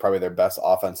has, like, probably their best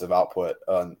offensive output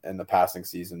in the passing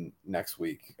season next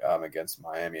week against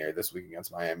Miami, or this week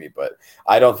against Miami. But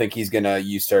I don't think he's going to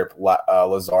usurp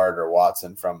Lazard or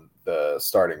Watson from the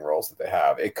starting roles that they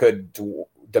have. It could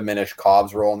diminish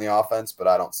Cobb's role in the offense, but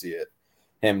I don't see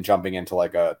him jumping into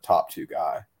like a top 2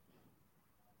 guy.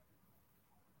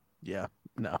 Yeah,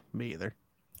 no, me either.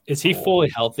 Is he fully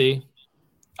healthy?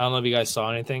 I don't know if you guys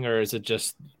saw anything, or is it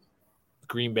just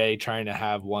Green Bay trying to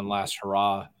have one last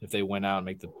hurrah if they win out and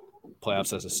make the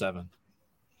playoffs as a 7?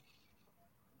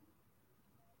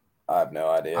 I have no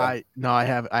idea. I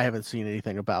haven't seen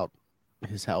anything about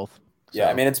his health. Yeah,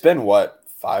 I mean, it's been, 4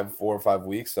 or 5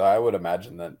 weeks, so I would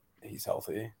imagine that he's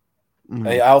healthy. Mm-hmm.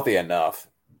 Healthy enough.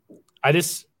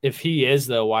 If he is,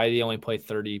 though, why did he only play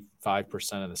 35%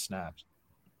 of the snaps?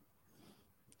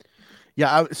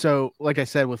 Yeah, so like I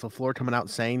said, with LaFleur coming out and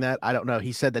saying that, I don't know.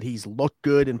 He said that he's looked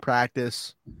good in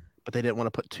practice, but they didn't want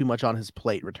to put too much on his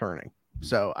plate returning.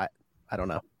 So I don't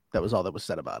know. That was all that was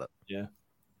said about it. Yeah.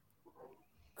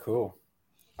 Cool.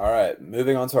 All right,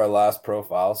 moving on to our last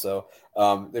profile. So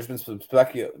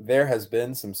there has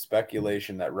been some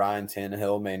speculation that Ryan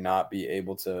Tannehill may not be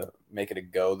able to make it a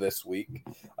go this week,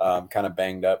 kind of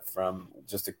banged up from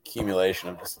just accumulation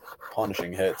of just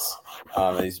punishing hits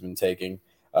that he's been taking.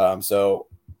 So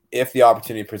if the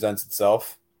opportunity presents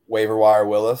itself, waiver wire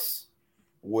Willis,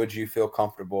 would you feel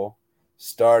comfortable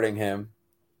starting him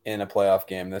in a playoff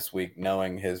game this week,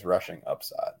 knowing his rushing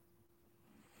upside?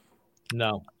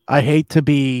 No. I hate to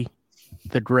be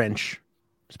the Grinch,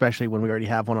 especially when we already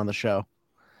have one on the show,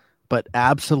 but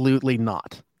absolutely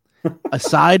not.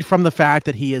 Aside from the fact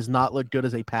that he has not looked good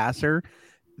as a passer,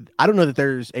 I don't know that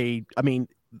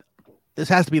this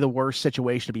has to be the worst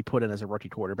situation to be put in as a rookie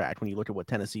quarterback when you look at what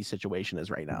Tennessee's situation is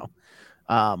right now.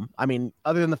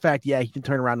 Other than the fact, he can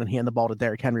turn around and hand the ball to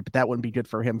Derrick Henry, but that wouldn't be good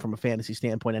for him from a fantasy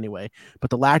standpoint anyway. But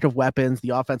the lack of weapons,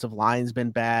 the offensive line's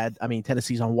been bad. I mean,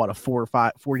 Tennessee's on a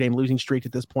 4-game losing streak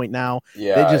at this point now.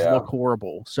 Yeah, they just look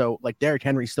horrible. So like Derrick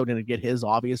Henry's still going to get his,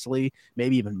 obviously,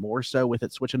 maybe even more so with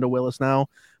it switching to Willis now.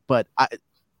 But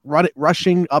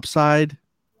rushing upside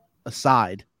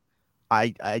aside,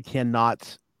 I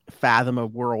cannot fathom a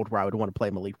world where I would want to play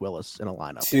Malik Willis in a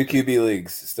lineup. 2 QB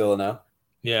leagues, still a no?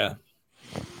 Yeah.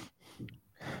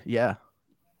 Yeah.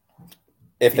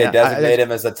 If they designate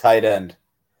him as a tight end.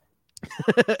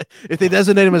 If they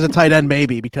designate him as a tight end,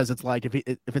 maybe, because it's like if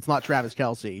it's not Travis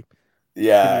Kelce,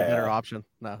 yeah, could be a better option.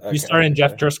 No. Okay, you starting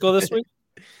Jeff Driscoll this week?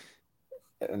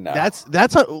 No.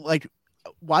 That's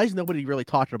why is nobody really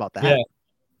talking about that? Yeah.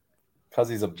 Because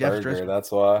he's a burger,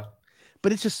 that's why.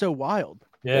 But it's just so wild.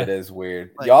 Yeah. It is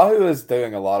weird. Yahoo is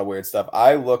doing a lot of weird stuff.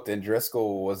 I looked, and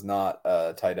Driscoll was not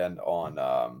a tight end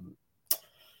on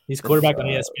he's quarterback on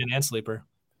ESPN and Sleeper.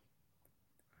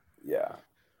 Yeah.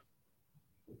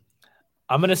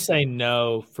 I'm going to say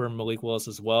no for Malik Willis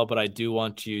as well, but I do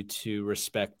want you to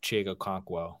respect Chiego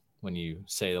Okonkwo when you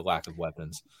say the lack of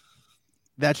weapons.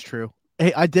 That's true.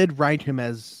 Hey, I did rank him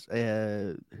as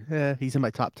he's in my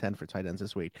top 10 for tight ends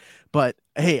this week. But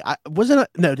hey,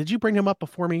 did you bring him up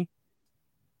before me?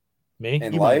 Me?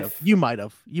 In life? You might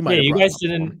have. Yeah, you guys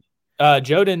didn't.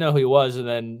 Joe didn't know who he was, and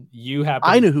then you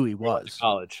happened. I knew who he was.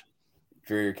 College.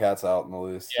 Drew your cat's out in the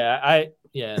loose. Yeah,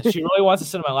 she really wants to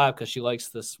sit in my lap because she likes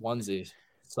this onesie.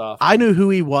 Soft. I knew who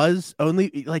he was.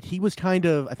 Only like he was kind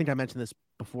of. I think I mentioned this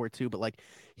before too, but like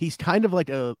he's kind of like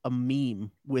a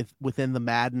meme within the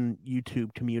Madden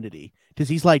YouTube community because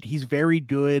he's very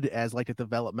good as like a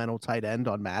developmental tight end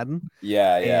on Madden.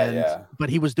 Yeah. But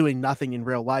he was doing nothing in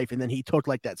real life, and then he took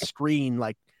like that screen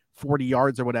like 40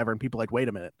 yards or whatever, and people like, wait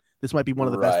a minute, this might be one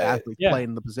of the best athletes playing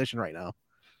in the position right now.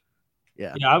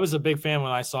 Yeah, I was a big fan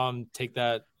when I saw him take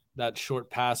that short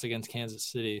pass against Kansas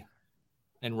City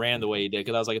and ran the way he did,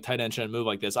 because I was like, a tight end shouldn't move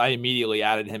like this. I immediately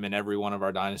added him in every one of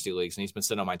our dynasty leagues, and he's been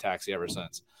sitting on my taxi ever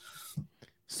since.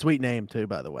 Sweet name too,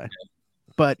 by the way.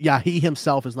 But yeah, he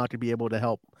himself is not going to be able to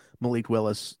help Malik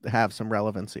Willis have some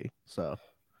relevancy. So,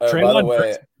 by the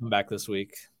way, come back this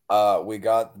week. We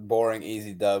got boring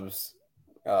easy dubs.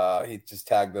 He just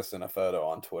tagged us in a photo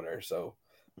on Twitter. So,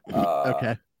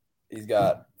 okay, he's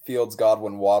got Fields,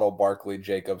 Godwin, Waddle, Barkley,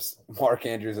 Jacobs, Mark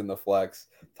Andrews in the flex,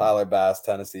 Tyler Bass,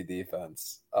 Tennessee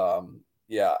defense. I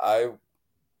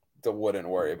wouldn't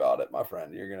worry about it, my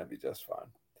friend. You're gonna be just fine.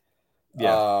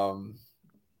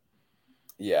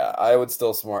 I would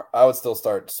still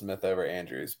start Smith over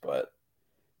Andrews, but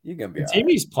you can be. The team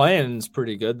he's playing is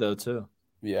pretty good though too.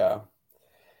 Yeah.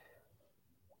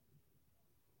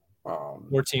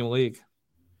 4-team league.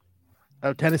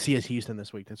 Oh, Tennessee is Houston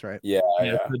this week. That's right. Yeah.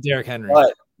 Derrick Henry.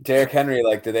 But Derrick Henry,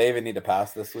 do they even need to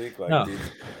pass this week? No.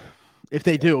 If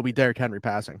they do, it'll be Derrick Henry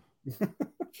passing.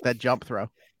 That jump throw.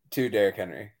 To Derrick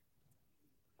Henry.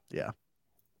 Yeah.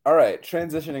 All right.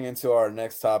 Transitioning into our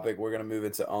next topic, we're going to move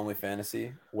into Only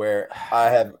Fantasy, where I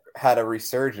have had a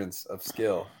resurgence of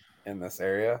skill in this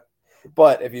area.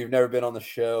 But if you've never been on the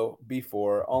show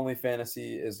before, Only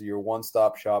Fantasy is your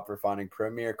one-stop shop for finding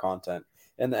premier content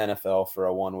in the NFL for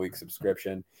a 1-week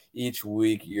subscription. Each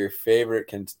week, your favorite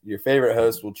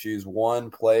host will choose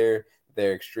one player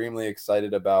they're extremely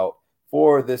excited about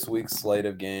for this week's slate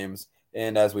of games.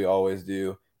 And as we always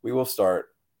do, we will start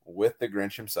with the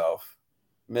Grinch himself,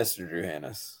 Mr. Drew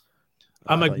Hannes.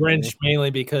 I'm a Grinch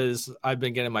mainly because I've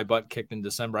been getting my butt kicked in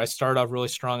December. I started off really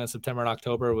strong in September and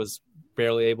October, was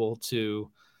barely able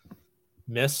to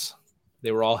miss.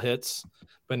 They were all hits.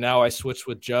 But now I switched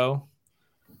with Joe.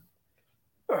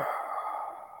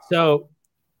 So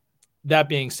that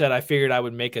being said, I figured I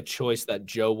would make a choice that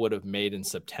Joe would have made in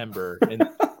September. And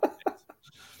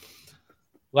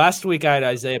last week I had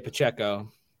Isaiah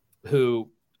Pacheco, who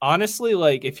honestly,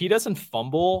 like, if he doesn't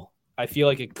fumble, I feel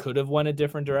like it could have went a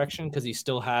different direction because he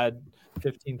still had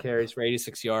 15 carries for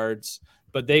 86 yards.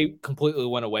 But they completely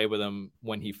went away with him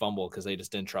when he fumbled because they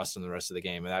just didn't trust him the rest of the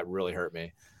game, and that really hurt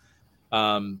me.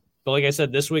 But like I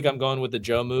said, this week I'm going with the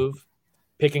Joe move,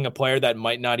 picking a player that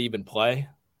might not even play.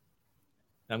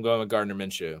 I'm going with Gardner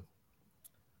Minshew.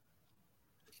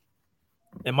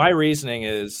 And my reasoning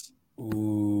is,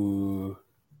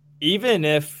 even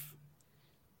if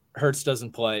Hurts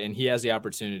doesn't play and he has the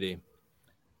opportunity,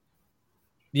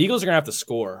 the Eagles are going to have to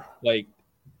score. Like,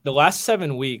 the last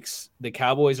 7 weeks, the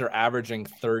Cowboys are averaging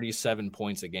 37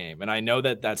 points a game. And I know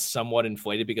that that's somewhat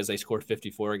inflated because they scored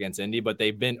 54 against Indy, but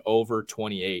they've been over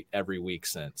 28 every week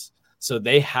since. So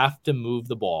they have to move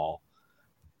the ball.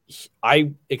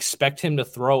 I expect him to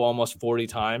throw almost 40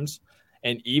 times.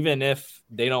 And even if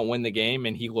they don't win the game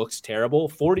and he looks terrible,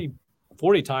 40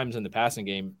 times in the passing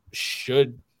game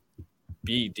should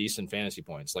be decent fantasy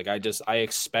points. Like, I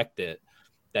expect it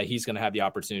that he's going to have the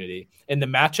opportunity. And the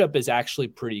matchup is actually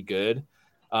pretty good.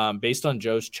 Based on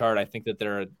Joe's chart, I think that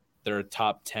they're a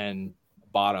top 10,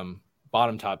 bottom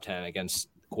top 10 against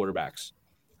quarterbacks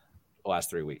the last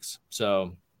 3 weeks.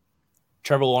 So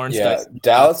Trevor Lawrence. Yeah,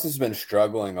 Dallas has been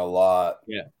struggling a lot.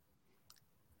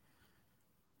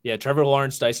 Yeah, Trevor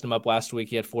Lawrence diced him up last week.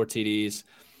 He had 4 TDs.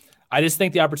 I just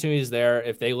think the opportunity is there.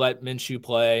 If they let Minshew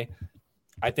play,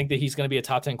 I think that he's going to be a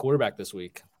top 10 quarterback this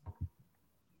week.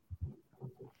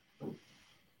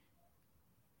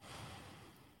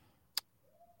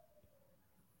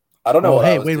 I don't know what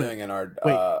I was doing in our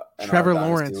Trevor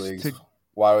Lawrence leagues.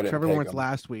 Why would Trevor Lawrence him?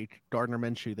 last week, Gardner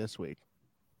Minshew this week.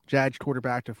 Jags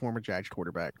quarterback to former Jags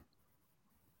quarterback.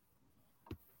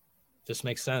 Just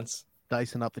makes sense.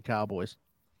 Dicing up the Cowboys.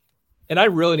 And I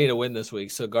really need a win this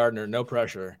week, so Gardner, no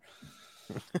pressure.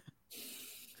 Do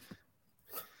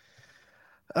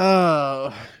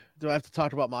I have to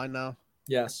talk about mine now?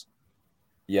 Yes.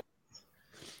 Yeah.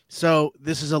 So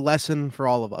this is a lesson for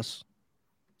all of us.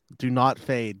 Do not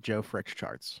fade Joe Frick's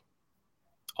charts.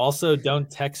 Also,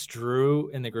 don't text Drew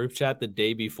in the group chat the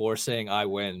day before saying I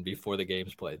win before the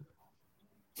game's played.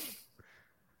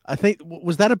 I think,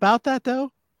 was that about that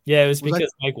though? Yeah, it was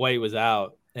because Mike White was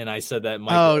out, and I said that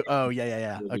Mike.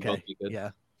 Yeah. Okay,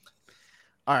 yeah.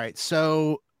 All right,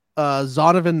 so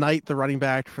Zonovan Knight, the running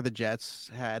back for the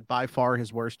Jets, had by far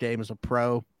his worst game as a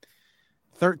pro.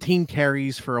 13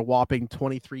 carries for a whopping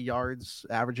 23 yards,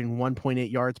 averaging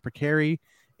 1.8 yards per carry,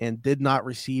 and did not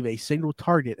receive a single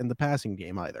target in the passing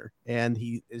game either. And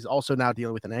he is also now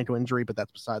dealing with an ankle injury, but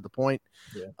that's beside the point.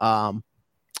 Yeah.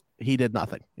 He did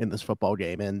nothing in this football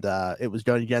game, and it was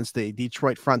done against the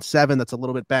Detroit front seven that's a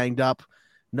little bit banged up.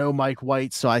 No Mike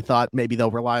White, so I thought maybe they'll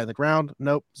rely on the ground.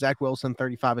 Nope. Zach Wilson,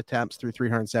 35 attempts through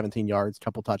 317 yards,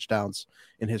 couple touchdowns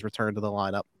in his return to the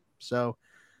lineup. So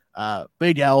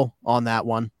big L on that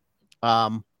one.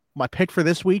 My pick for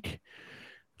this week,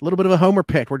 a little bit of a homer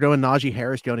pick. We're going Najee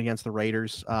Harris going against the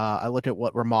Raiders. I look at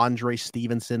what Ramondre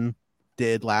Stevenson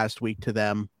did last week to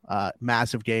them.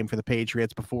 Massive game for the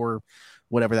Patriots before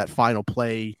whatever that final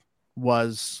play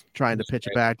was, trying to pitch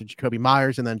it back to Jacoby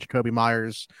Myers, and then Jacoby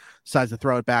Myers decides to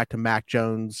throw it back to Mac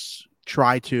Jones.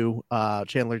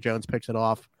 Chandler Jones picks it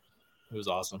off. It was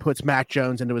awesome. Puts Mac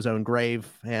Jones into his own grave,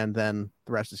 and then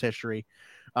the rest is history.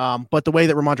 But the way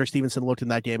that Ramondre Stevenson looked in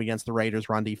that game against the Raiders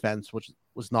run defense, which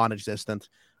was non-existent.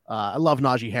 I love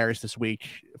Najee Harris this week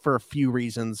for a few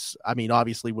reasons. I mean,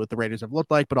 obviously what the Raiders have looked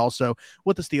like, but also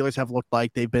what the Steelers have looked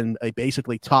like. They've been a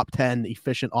basically top 10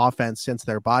 efficient offense since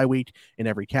their bye week in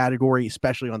every category,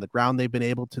 especially on the ground. They've been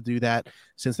able to do that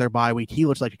since their bye week. He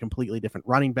looks like a completely different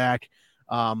running back.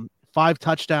 5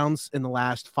 touchdowns in the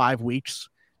last 5 weeks.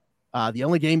 The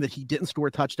only game that he didn't score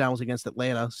a touchdown was against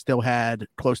Atlanta, still had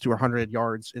close to 100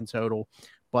 yards in total.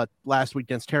 But last week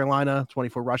against Carolina,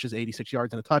 24 rushes, 86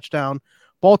 yards, and a touchdown.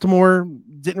 Baltimore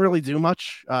didn't really do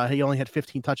much. He only had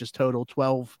 15 touches total,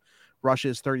 12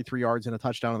 rushes, 33 yards, and a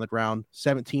touchdown on the ground,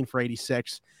 17 for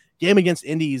 86. Game against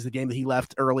Indy is the game that he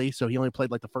left early, so he only played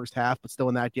like the first half, but still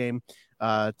in that game,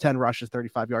 10 rushes,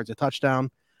 35 yards, a touchdown.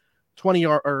 20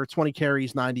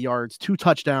 carries, 90 yards, 2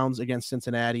 touchdowns against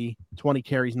Cincinnati, 20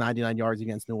 carries, 99 yards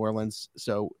against New Orleans.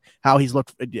 So how he's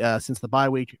looked since the bye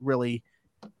week really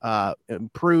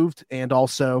improved. And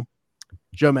also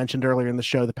Joe mentioned earlier in the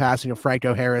show, the passing of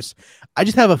Franco Harris. I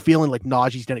just have a feeling like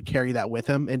Najee's going to carry that with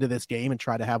him into this game and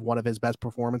try to have one of his best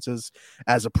performances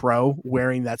as a pro,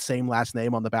 wearing that same last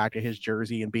name on the back of his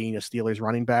jersey and being a Steelers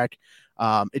running back.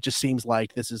 It just seems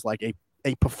like this is like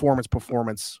a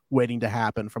performance waiting to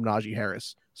happen from Najee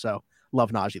Harris. So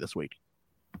love Najee this week.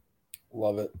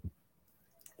 Love it.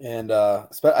 And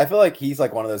I feel like he's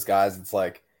like one of those guys that's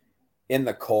like in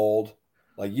the cold.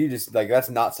 Like you just like that's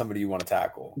not somebody you want to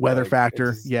tackle. Weather like,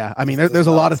 factor. just, yeah. I mean, there's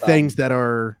a lot of things that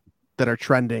are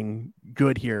trending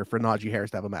good here for Najee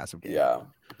Harris to have a massive game. Yeah.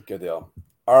 Good deal.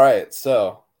 All right.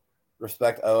 So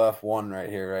respect OF1 right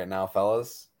here, right now,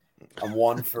 fellas. I'm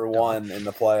 1 for 1 in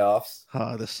the playoffs.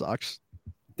 Oh, this sucks.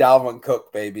 Dalvin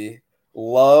Cook, baby.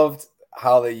 Loved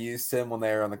how they used him when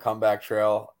they were on the comeback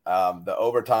trail. The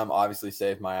overtime obviously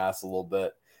saved my ass a little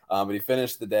bit. But he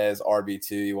finished the day as RB2.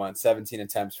 He went 17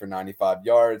 attempts for 95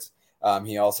 yards.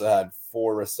 He also had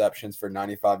 4 receptions for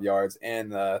 95 yards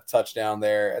and the touchdown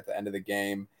there at the end of the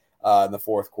game in the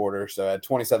fourth quarter. So I had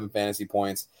 27 fantasy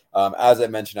points. As I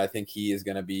mentioned, I think he is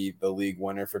going to be the league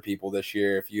winner for people this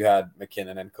year. If you had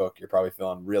McKinnon and Cook, you're probably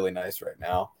feeling really nice right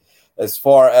now. As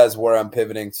far as where I'm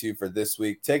pivoting to for this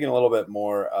week, taking a little bit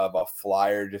more of a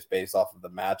flyer just based off of the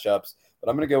matchups. But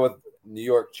I'm going to go with New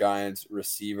York Giants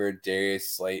receiver Darius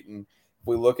Slayton. If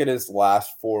we look at his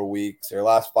last 4 weeks or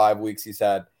last 5 weeks, he's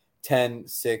had 10,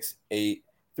 6, 8,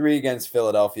 3 against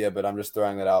Philadelphia, but I'm just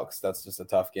throwing that out because that's just a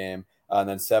tough game. And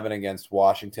then 7 against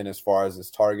Washington as far as his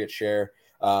target share.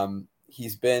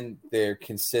 He's been their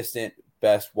consistent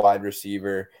best wide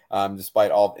receiver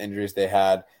despite all the injuries they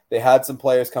had. They had some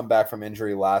players come back from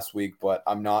injury last week, but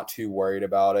I'm not too worried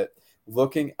about it.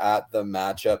 Looking at the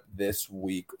matchup this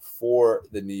week for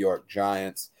the New York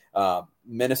Giants,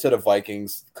 Minnesota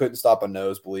Vikings couldn't stop a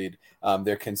nosebleed.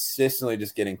 They're consistently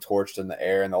just getting torched in the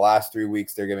air. In the last 3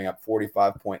 weeks, they're giving up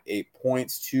 45.8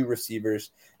 points to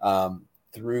receivers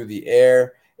through the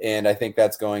air, and I think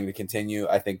that's going to continue.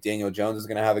 I think Daniel Jones is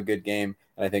going to have a good game,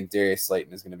 and I think Darius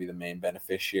Slayton is going to be the main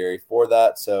beneficiary for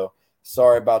that. So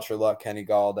sorry about your luck, Kenny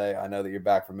Galladay. I know that you're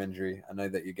back from injury. I know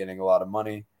that you're getting a lot of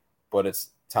money, but it's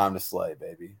time to slay,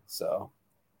 baby. So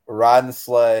we're riding the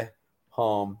sleigh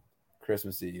home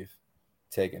Christmas Eve,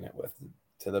 taking it with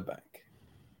to the bank.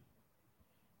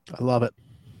 I love it.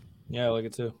 Yeah, I like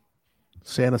it too.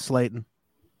 Santa Slayton.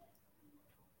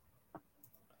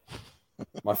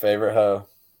 My favorite hoe.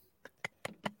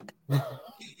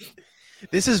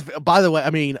 This is, by the way,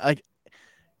 I mean, I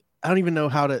don't even know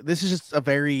how to. This is just a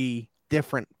very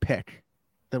different pick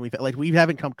than we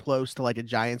haven't come close to like a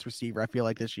Giants receiver. I feel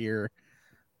like this year,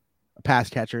 a pass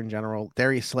catcher in general.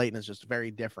 Darius Slayton is just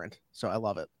very different, so I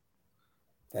love it.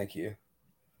 Thank you.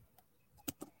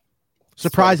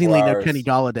 Surprisingly, no Kenny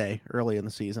Galladay early in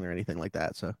the season or anything like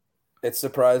that. So it's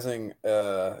surprising.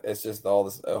 It's just all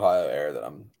this Ohio air that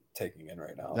I'm taking in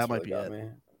right now. That might be it. Me.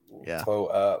 Yeah. Toe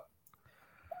up.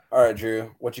 All right,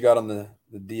 Drew, what you got on the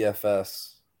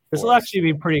DFS? This will actually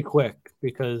be pretty quick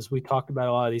because we talked about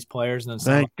a lot of these players. And then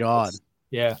thank God.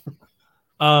 Yeah.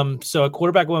 So a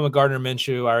quarterback went with Gardner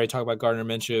Minshew. I already talked about Gardner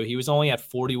Minshew. He was only at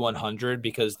 4,100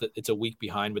 because it's a week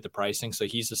behind with the pricing. So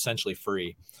he's essentially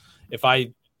free. If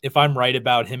I'm right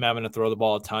about him having to throw the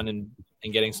ball a ton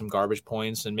and getting some garbage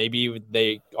points, and maybe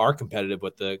they are competitive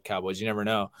with the Cowboys, you never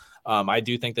know. I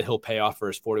do think that he'll pay off for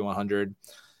his 4,100.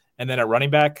 And then at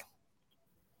running back,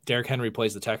 Derrick Henry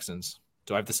plays the Texans.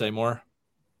 Do I have to say more?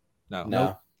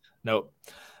 No. Nope.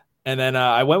 And then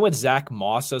I went with Zach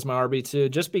Moss as my RB2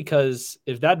 just because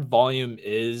if that volume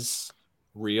is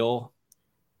real,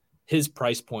 his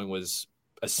price point was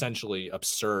essentially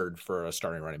absurd for a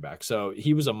starting running back. So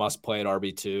he was a must play at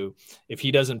RB2. If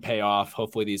he doesn't pay off,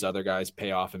 hopefully these other guys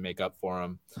pay off and make up for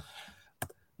him.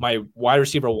 My wide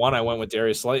receiver 1, I went with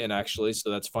Darius Slayton actually. So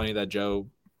that's funny that Joe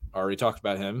already talked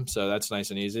about him. So that's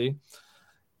nice and easy.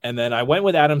 And then I went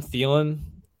with Adam Thielen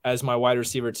as my wide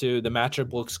receiver 2. The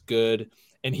matchup looks good.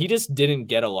 And he just didn't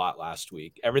get a lot last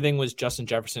week. Everything was Justin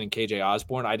Jefferson and KJ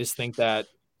Osborne. I just think that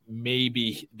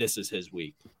maybe this is his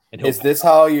week. And is this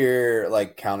how you're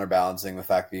like counterbalancing the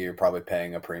fact that you're probably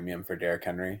paying a premium for Derrick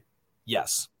Henry?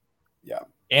 Yes. Yeah.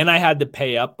 And I had to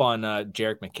pay up on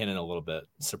Jerick McKinnon a little bit.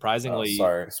 Surprisingly.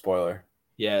 Sorry, spoiler.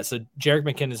 Yeah, so Jerick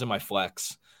McKinnon is in my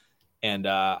flex. And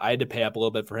I had to pay up a little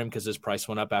bit for him because his price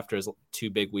went up after his 2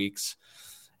 big weeks.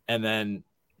 And then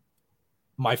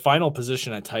my final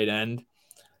position at tight end,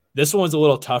 this one was a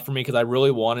little tough for me because I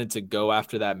really wanted to go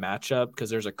after that matchup because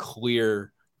there's a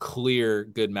clear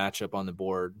good matchup on the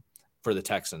board for the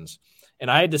Texans. And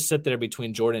I had to sit there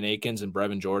between Jordan Akins and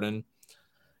Brevin Jordan.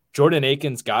 Jordan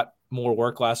Akins got more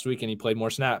work last week and he played more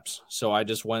snaps. So I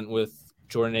just went with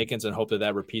Jordan Akins and hope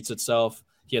that repeats itself.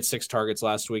 He had 6 targets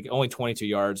last week, only 22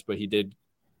 yards, but he did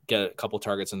get a couple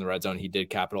targets in the red zone. He did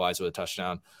capitalize with a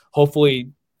touchdown.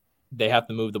 Hopefully they have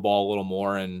to move the ball a little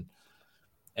more and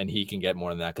he can get more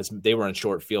than that because they were in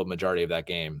short field majority of that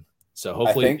game. So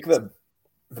hopefully I think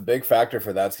the big factor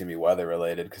for that's going to be weather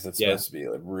related because it's supposed to be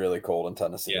like really cold in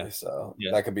Tennessee. Yeah. So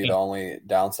that could be the only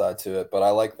downside to it. But I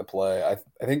like the play.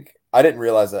 I think I didn't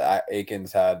realize that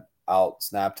Akins had out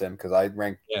snapped him because I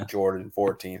ranked Jordan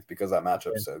 14th because that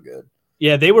matchup is so good.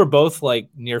 Yeah, they were both like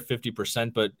near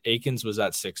 50%, but Akins was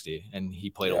at 60 and he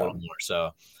played a little more.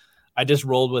 So I just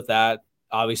rolled with that.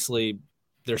 Obviously,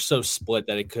 they're so split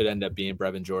that it could end up being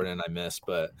Brevin Jordan and I missed,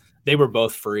 but they were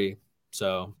both free.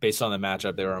 So based on the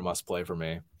matchup, they were a must play for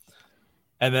me.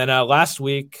 And then last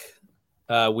week,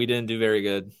 we didn't do very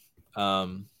good. I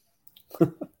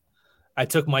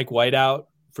took Mike White out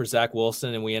for Zach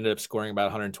Wilson, and we ended up scoring about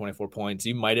 124 points.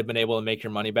 You might have been able to make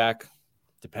your money back,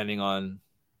 depending on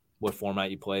what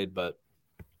format you played, but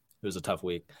it was a tough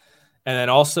week. And then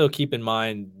also keep in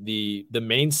mind the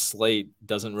main slate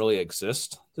doesn't really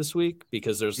exist this week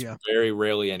because there's very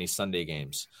rarely any Sunday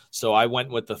games. So I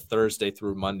went with the Thursday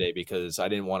through Monday because I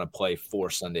didn't want to play 4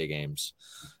 Sunday games,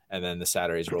 and then the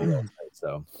Saturdays roll out.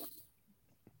 So,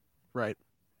 right,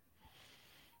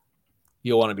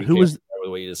 you'll want to be with the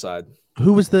way you decide.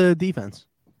 Who was the defense?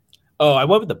 Oh, I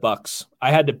went with the Bucks. I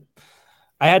had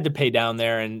to pay down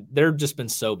there, and they've just been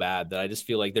so bad that I just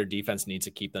feel like their defense needs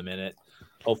to keep them in it.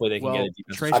 Hopefully they can get a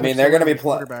defense. I mean, they're going to be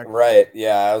playing right.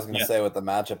 Yeah, I was going to say with the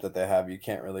matchup that they have, you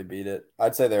can't really beat it.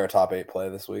 I'd say they're a top 8 play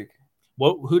this week.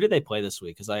 Who did they play this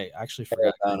week? Because I actually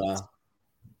forgot. Arizona.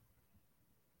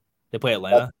 They play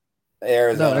Atlanta.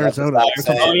 Arizona. No, Arizona.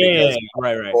 Oh yeah.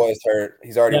 Right. Boy's hurt.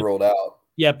 He's already ruled out.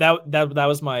 Yeah, that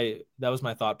was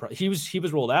my thought. He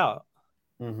was ruled out.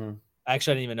 Mm-hmm.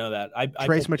 Actually, I didn't even know that.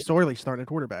 Trace McSorley starting at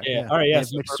quarterback. Yeah. All right. Yeah.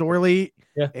 McSorley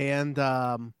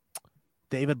and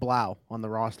David Blau on the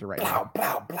roster right now.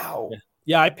 Blau.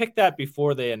 Yeah, I picked that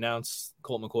before they announced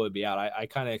Colt McCoy would be out. I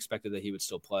kind of expected that he would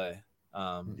still play.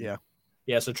 Yeah.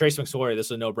 So Trace McSorley, this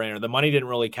is a no-brainer. The money didn't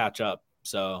really catch up,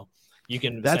 so you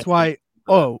can. That's why.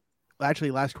 Oh,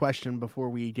 actually, last question before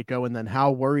we get going. Then,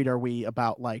 how worried are we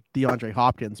about like DeAndre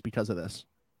Hopkins because of this?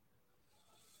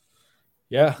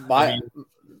 Yeah,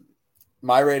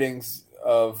 my ratings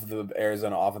of the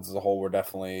Arizona offense as a whole were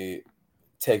definitely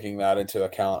taking that into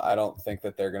account. I don't think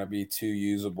that they're going to be too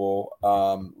usable.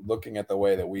 Looking at the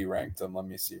way that we ranked them, let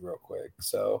me see real quick.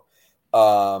 So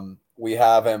we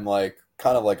have him like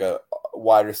kind of like a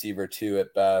wide receiver 2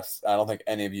 at best. I don't think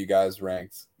any of you guys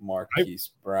ranked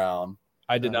Marquise Brown.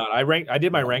 I did not. I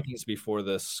did my rankings before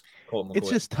this. Colt McCoy. It's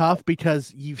just tough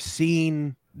because you've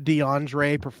seen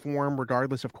DeAndre perform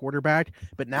regardless of quarterback,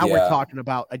 but now we're talking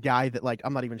about a guy that like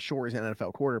I'm not even sure is an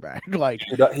NFL quarterback. Like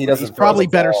he's probably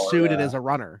better suited as a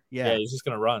runner. Yeah, he's just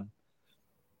gonna run.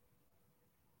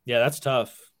 Yeah, that's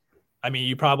tough. I mean,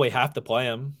 you probably have to play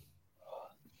him.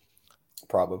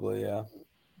 Probably, yeah.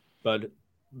 But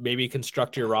maybe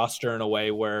construct your roster in a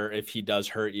way where if he does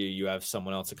hurt you, you have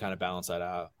someone else to kind of balance that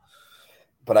out.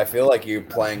 But I feel like you're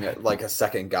playing like a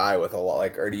second guy with a lot,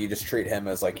 like, or do you just treat him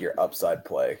as like your upside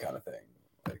play kind of thing?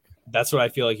 Like, that's what I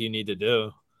feel like you need to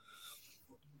do.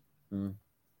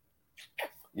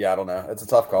 Yeah, I don't know. It's a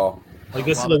tough call. Like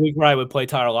this is the week where I would play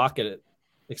Tyler Lockett,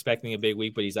 expecting a big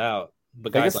week, but he's out.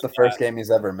 But I think it's the first game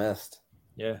he's ever missed.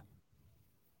 Yeah.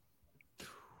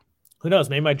 Who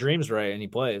knows? Maybe my dream's right and he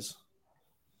plays.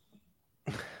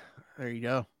 There you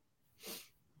go.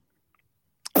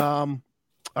 All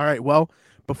right. Well,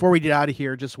 before we get out of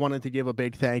here, just wanted to give a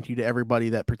big thank you to everybody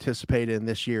that participated in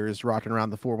this year's Rocking Around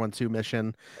the 412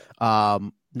 mission.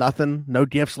 No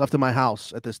gifts left in my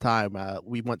house at this time.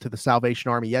 We went to the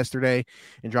Salvation Army yesterday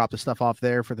and dropped the stuff off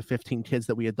there for the 15 kids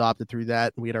that we adopted through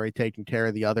that. We had already taken care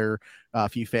of the other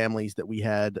few families that we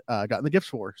had gotten the gifts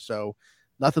for. So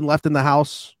nothing left in the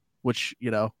house, which,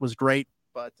 was great.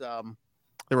 But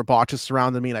there were boxes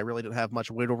surrounding me, and I really didn't have much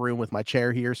wiggle room with my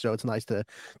chair here, so it's nice to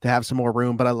have some more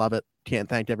room, but I love it. Can't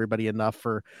thank everybody enough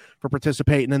for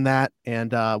participating in that.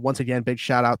 And once again, big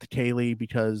shout out to Kaylee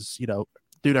because,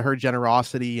 due to her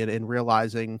generosity and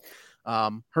realizing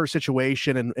her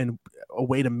situation and a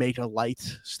way to make a light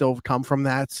still come from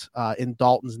that in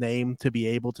Dalton's name to be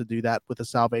able to do that with the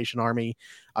Salvation Army.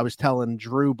 I was telling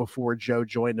Drew before Joe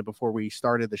joined and before we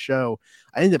started the show,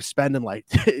 I ended up spending like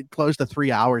close to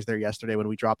 3 hours there yesterday when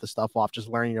we dropped the stuff off, just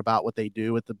learning about what they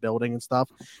do with the building and stuff.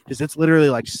 Because it's literally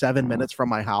like 7 minutes from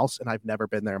my house and I've never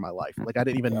been there in my life. Like I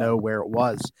didn't even know where it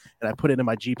was. And I put it in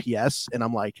my GPS and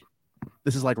I'm like,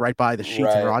 this is like right by the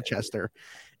Sheets in Rochester.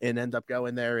 and end up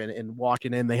going there and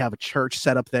walking in. They have a church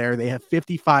set up there. They have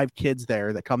 55 kids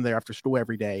there that come there after school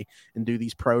every day and do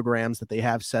these programs that they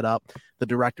have set up. The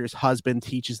director's husband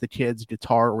teaches the kids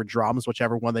guitar or drums,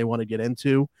 whichever one they want to get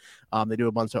into. They do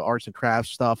a bunch of arts and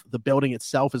crafts stuff. The building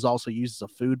itself is also used as a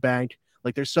food bank.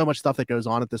 Like, there's so much stuff that goes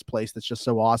on at this place that's just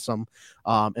so awesome.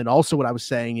 And also what I was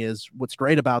saying is, what's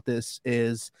great about this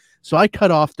is, so I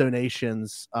cut off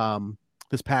donations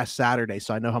this past Saturday,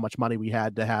 so I know how much money we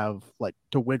had to have, like,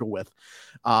 to wiggle with.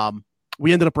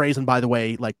 We ended up raising, by the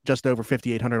way, like just over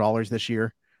 $5,800 this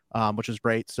year, which is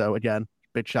great. So again,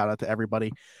 big shout out to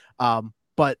everybody.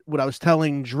 But what I was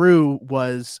telling Drew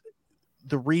was,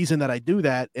 the reason that I do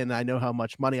that, and I know how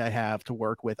much money I have to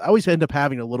work with, I always end up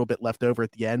having a little bit left over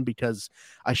at the end because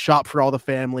I shop for all the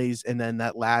families, and then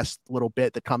that last little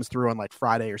bit that comes through on like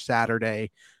Friday or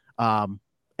Saturday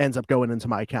ends up going into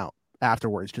my account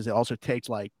afterwards, because it also takes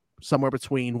like somewhere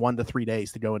between 1 to 3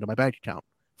 days to go into my bank account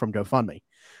from GoFundMe.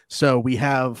 So we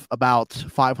have about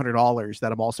 $500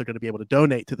 that I'm also going to be able to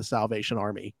donate to the Salvation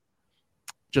Army,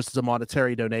 just as a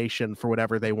monetary donation for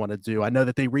whatever they want to do. I know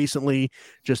that they recently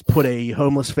just put a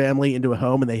homeless family into a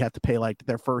home, and they have to pay like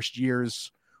their first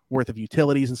year's worth of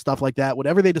utilities and stuff like that.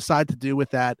 Whatever they decide to do with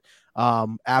that,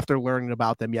 after learning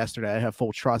about them yesterday, I have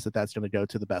full trust that that's going to go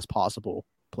to the best possible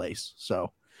place.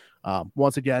 So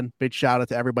once again, big shout out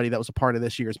to everybody that was a part of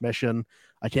this year's mission.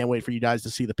 I can't wait for you guys to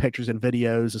see the pictures and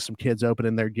videos of some kids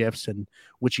opening their gifts, and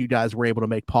which you guys were able to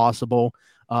make possible.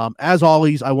 As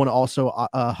always, I want to also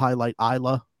highlight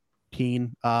Isla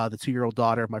Keen, the 2-year-old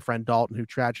daughter of my friend Dalton, who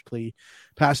tragically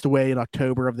passed away in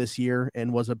October of this year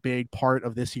and was a big part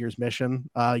of this year's mission.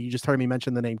 You just heard me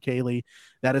mention the name Kaylee.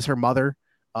 That is her mother.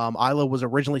 Isla was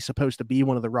originally supposed to be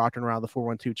one of the Rockin' Around the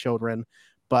 412 children,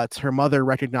 but her mother,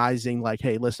 recognizing like,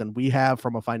 hey, listen, we have,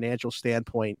 from a financial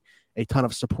standpoint, a ton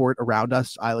of support around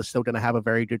us. Isla's still going to have a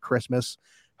very good Christmas.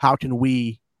 How can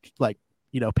we, like,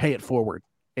 pay it forward?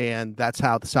 And that's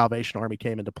how the Salvation Army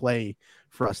came into play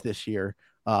for us this year,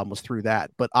 was through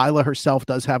that. But Isla herself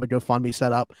does have a GoFundMe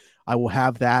set up. I will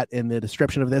have that in the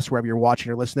description of this, wherever you're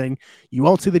watching or listening. You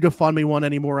won't see the GoFundMe one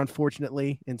anymore,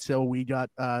 unfortunately, until we get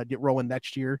rolling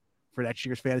next year for next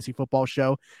year's fantasy football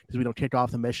show, because we don't kick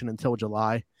off the mission until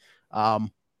July.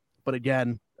 But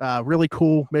again, really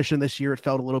cool mission this year. It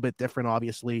felt a little bit different,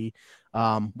 obviously,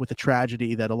 with the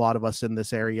tragedy that a lot of us in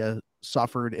this area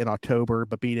suffered in October,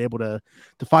 but being able to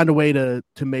find a way to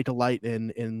make a light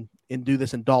and do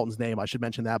this in Dalton's name. I should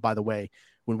mention that, by the way.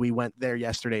 When we went there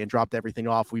yesterday and dropped everything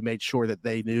off, we made sure that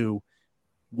they knew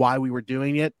why we were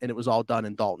doing it, and it was all done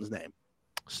in Dalton's name.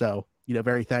 So,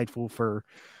 very thankful for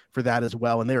that as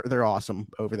well. And they're awesome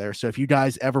over there. So if you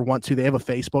guys ever want to, they have a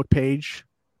Facebook page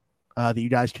that you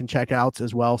guys can check out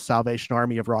as well, Salvation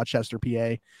Army of Rochester, PA.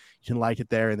 You can like it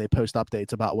there, and they post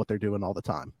updates about what they're doing all the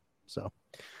time. So,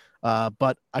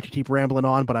 but I could keep rambling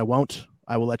on, but I won't.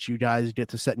 I will let you guys get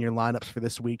to setting your lineups for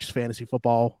this week's fantasy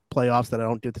football playoffs that I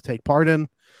don't get to take part in.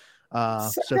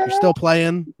 So if you're still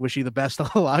playing, wish you the best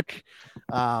of luck.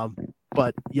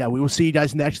 But yeah, we will see you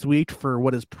guys next week for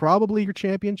what is probably your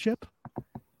championship,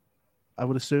 I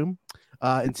would assume.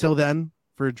 Until then,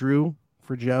 for Drew,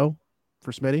 for Joe,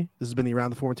 for Smitty, this has been the Around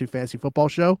the 412 Fantasy Football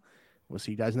Show. We'll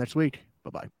see you guys next week.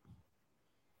 Bye-bye.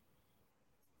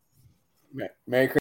 Merry Christmas.